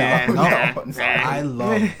 Nah. I Nah. love. Nah. No, I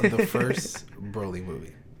love the first Broly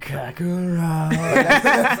movie. Kakarot.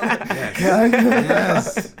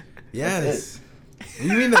 Yes. Yes.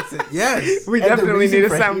 You mean that's it? Yes. We And the definitely reason need a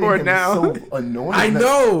for hating soundboard him now. is so annoying. I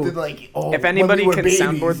know. That, like, oh, If when anybody we were can babies,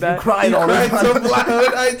 soundboard that. you cried You all the cried so time.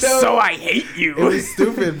 loud. I know. So I hate you. It was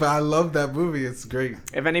stupid, but I love that movie. It's great.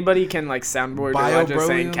 If anybody can like soundboard Bio or just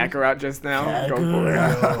saying Broly? Kakarot just now, go for it.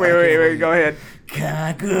 Kakarot. Wait, go ahead.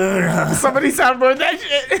 Kakarot. Somebody soundboard that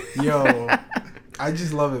shit. Yo, I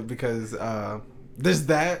just love it because There's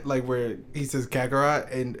that, like, where he says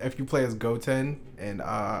Kakarot, and if you play as Goten, and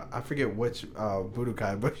I forget which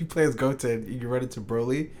Budokai, but if you play as Goten, you run into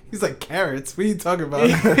Broly, he's like, carrots? What are you talking about?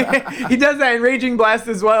 He does that in Raging Blast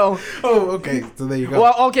as well. Oh, okay, so there you go.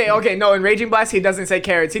 Well, okay, no, in Raging Blast, he doesn't say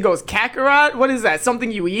carrots. He goes, Kakarot? What is that?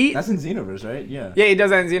 Something you eat? That's in Xenoverse, right? Yeah. Yeah, he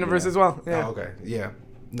does that in Xenoverse Yeah. as well. Yeah. Oh, okay, yeah.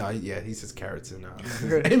 No, yeah, he says carrots in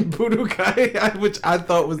Budokai, which I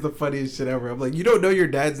thought was the funniest shit ever. I'm like, you don't know your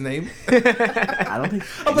dad's name? I don't think.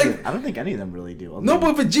 I'm like- I don't think any of them really do. No,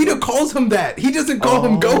 but Vegeta calls him that. He doesn't call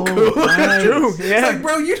him Goku. right. True, It's yeah. like,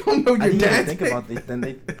 bro, you don't know I your didn't even dad's think name. about it.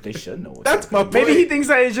 Then they should know. What That's my point. Maybe he thinks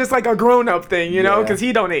that it's just like a grown-up thing, you know, Yeah. because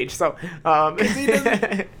he don't age. So, he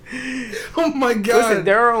doesn't- Oh my god. listen,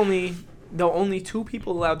 there are only two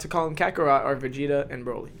people allowed to call him Kakarot are Vegeta and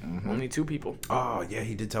Broly. Only two people. Oh yeah,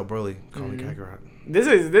 he did tell Broly, call me Mm-hmm. Kakarot. This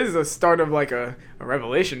is a start of like a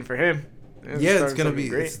revelation for him. It's Yeah, the it's start of gonna something be.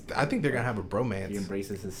 great. I think they're gonna have a He bromance.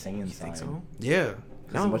 embraces his Saiyan Think side. so? Yeah,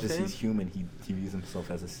 As No, much as okay. he's human, he views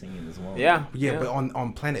himself as a Saiyan as well. Yeah. yeah, but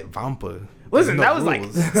on planet Vampa. Listen, there's that no was like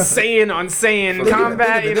rules. Saiyan on Saiyan Think of it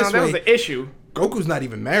combat. You know, this that was way. the issue. Goku's not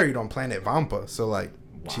even married on planet Vampa, so like,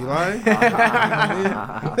 Chilai.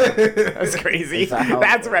 That's crazy. Is that how-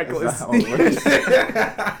 That's is reckless. that how it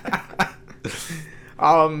works?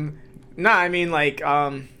 Nah, I mean like I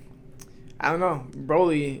don't know,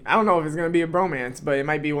 Broly. I don't know if it's gonna be a bromance, but it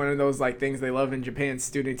might be one of those like things they love in Japan,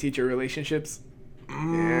 student-teacher relationships.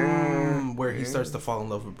 Where he starts to fall in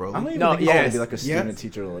love with I don't Broly. even No, think it's gonna yes. be like a Yes.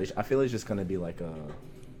 student-teacher relation. I feel it's just gonna be like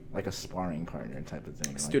a sparring partner type of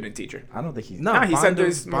thing. Like, Student-teacher. I don't think he's. No, Nah, he said bond of-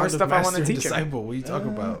 there's more bond of stuff I wanna master and teach him. disciple. What are you talking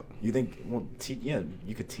about? You think? Well, yeah,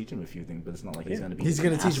 you could teach him a few things, but it's not like he's Yeah. gonna be. He's the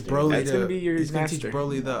gonna teach master. Broly That's to. gonna be your he's gonna teach master.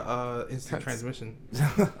 Broly the instant That's- transmission.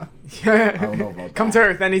 I don't know about Come that. to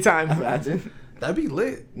Earth anytime. Imagine. That'd be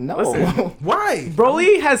lit. No. Listen. Why?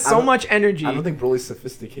 Broly has I so don't- much energy. I don't think Broly's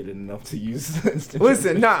sophisticated enough to use the instant.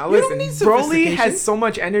 Listen, nah, You don't listen. need Broly sophistication. has so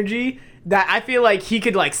much energy that I feel like he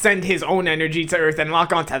could like send his own energy to Earth and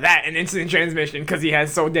lock onto that in instant transmission because he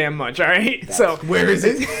has so damn much. All right, so Where is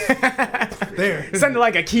it? There. send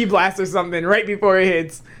like a key blast or something right before it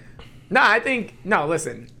hits. No,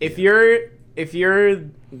 listen. If you're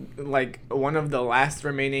like one of the last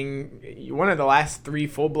 3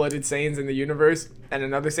 full-blooded Saiyans in the universe, and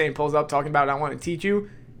another Saiyan pulls up talking about I want to teach you,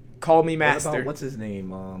 call me What master. about, what's his name?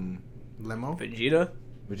 Lemo. Vegeta.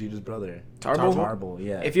 Vegeta's brother. Tarble? Tarble,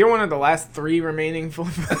 yeah. If you're one of the last 3 remaining full,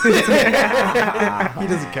 He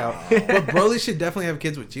doesn't count. But Broly should definitely have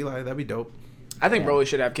kids with Chilai. That'd be dope. I think Yeah. Broly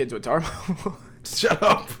should have kids with Tarbo. Shut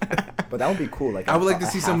up. But that would be cool. Like I would like to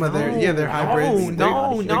see some of their hybrids.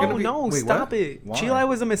 No, They're gonna be- no, wait, stop what? it. Why? Chilai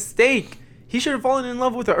was a mistake. He should have fallen in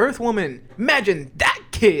love with the Earth woman. Imagine that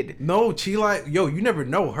kid. No, Chilai. Yo, you never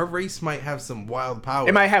know. Her race might have some wild power.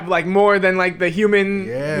 It might have like more than like the human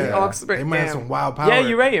Yeah. offspring. They might have Damn. some wild power. Yeah,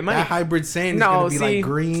 you're right. It might. That hybrid Saiyan is No, gonna be see, like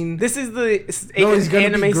green. This is the No, he's gonna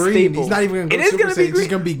anime be green. staple. He's not even gonna go It is Super gonna Saiyan. be He's green.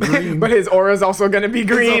 gonna be green. But his aura's also gonna be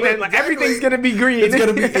green, and like Exactly. everything's gonna be green. It's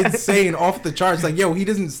gonna be insane, off the charts. Like, yo, he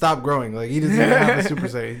doesn't stop growing. Like, he doesn't even have a Super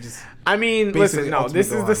Saiyan. He just I mean, Basically, listen, no, Ultimate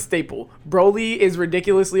this is the Gohan. staple. Broly is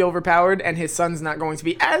ridiculously overpowered, and his son's not going to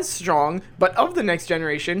be as strong, but of the next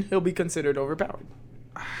generation, he'll be considered overpowered.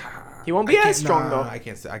 He won't be I as can't- strong, nah, though. I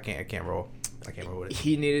can't roll. I can't roll with it.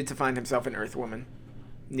 He needed to find himself an Earth woman.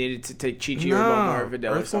 Needed to take Chi-Chi or Bulma or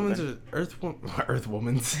Videl or Earth something.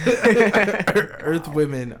 women's Earth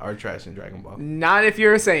women are trash in Dragon Ball. Not if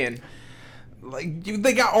you're a Saiyan. Like,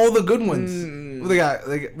 they got all the good ones. Well, they got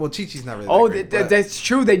like, well, Chi-Chi's not really. Oh, that great, but that's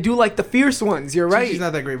true. They do like the fierce ones. You're right. Chi-Chi's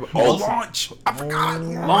not that great. But Launch. I forgot.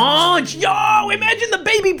 Launch! Yo, imagine the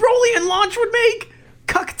baby Broly and Launch would make!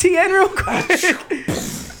 Cuck Tien real quick!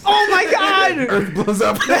 Oh my god! Earth blows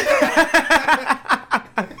up.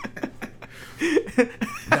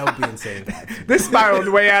 That would be insane. This spiraled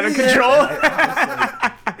way out of control.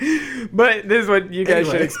 But this is what you guys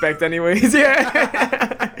should Anyway. expect anyways.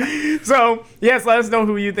 Yeah. So, yes, let us know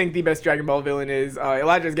who you think the best Dragon Ball villain is.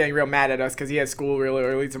 Elijah's getting real mad at us because he has school really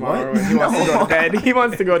early tomorrow What? and he wants to go to bed. He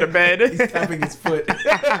wants to go to bed. He's tapping his foot.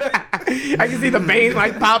 I can see the veins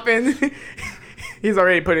like popping. He's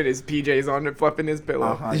already putting his PJs on and fluffing his pillow.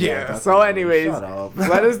 Uh-huh, Yeah. that's So right. anyways, Shut up.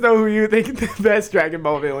 let us know who you think the best Dragon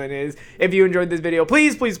Ball villain is. If you enjoyed this video,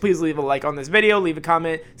 please leave a like on this video, leave a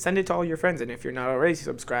comment, send it to all your friends, and if you're not already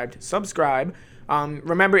subscribed, subscribe.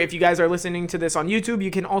 Remember, if you guys are listening to this on YouTube,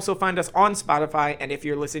 you can also find us on Spotify, and if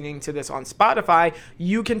you're listening to this on Spotify,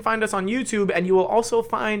 you can find us on YouTube, and you will also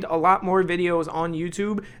find a lot more videos on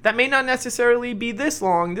YouTube that may not necessarily be this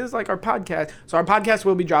long. This is like our podcast. So our podcast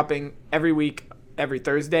will be dropping every week, every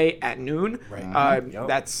Thursday at noon. Right. Yep.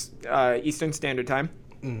 That's Eastern Standard Time.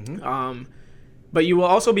 But you will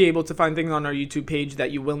also be able to find things on our YouTube page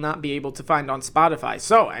that you will not be able to find on Spotify.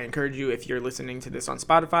 So I encourage you, if you're listening to this on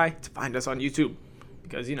Spotify, to find us on YouTube.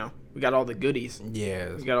 Because, you know, we got all the goodies.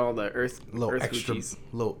 Yeah. We got all the earth cookies.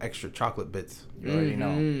 Little extra chocolate bits. You already know.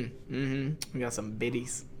 Mm-hmm. We got some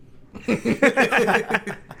biddies.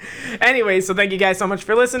 Anyway, so thank you guys so much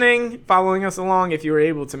for listening, following us along. If you were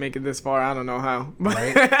able to make it this far, I don't know how.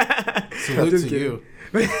 Right? Salute to you.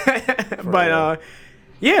 But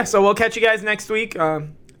yeah, so we'll catch you guys next week.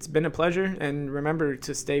 It's been a pleasure, and remember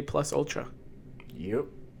to stay plus ultra. Yep.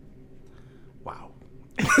 Wow.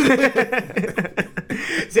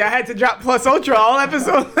 See, I had to drop plus ultra all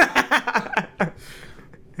episode.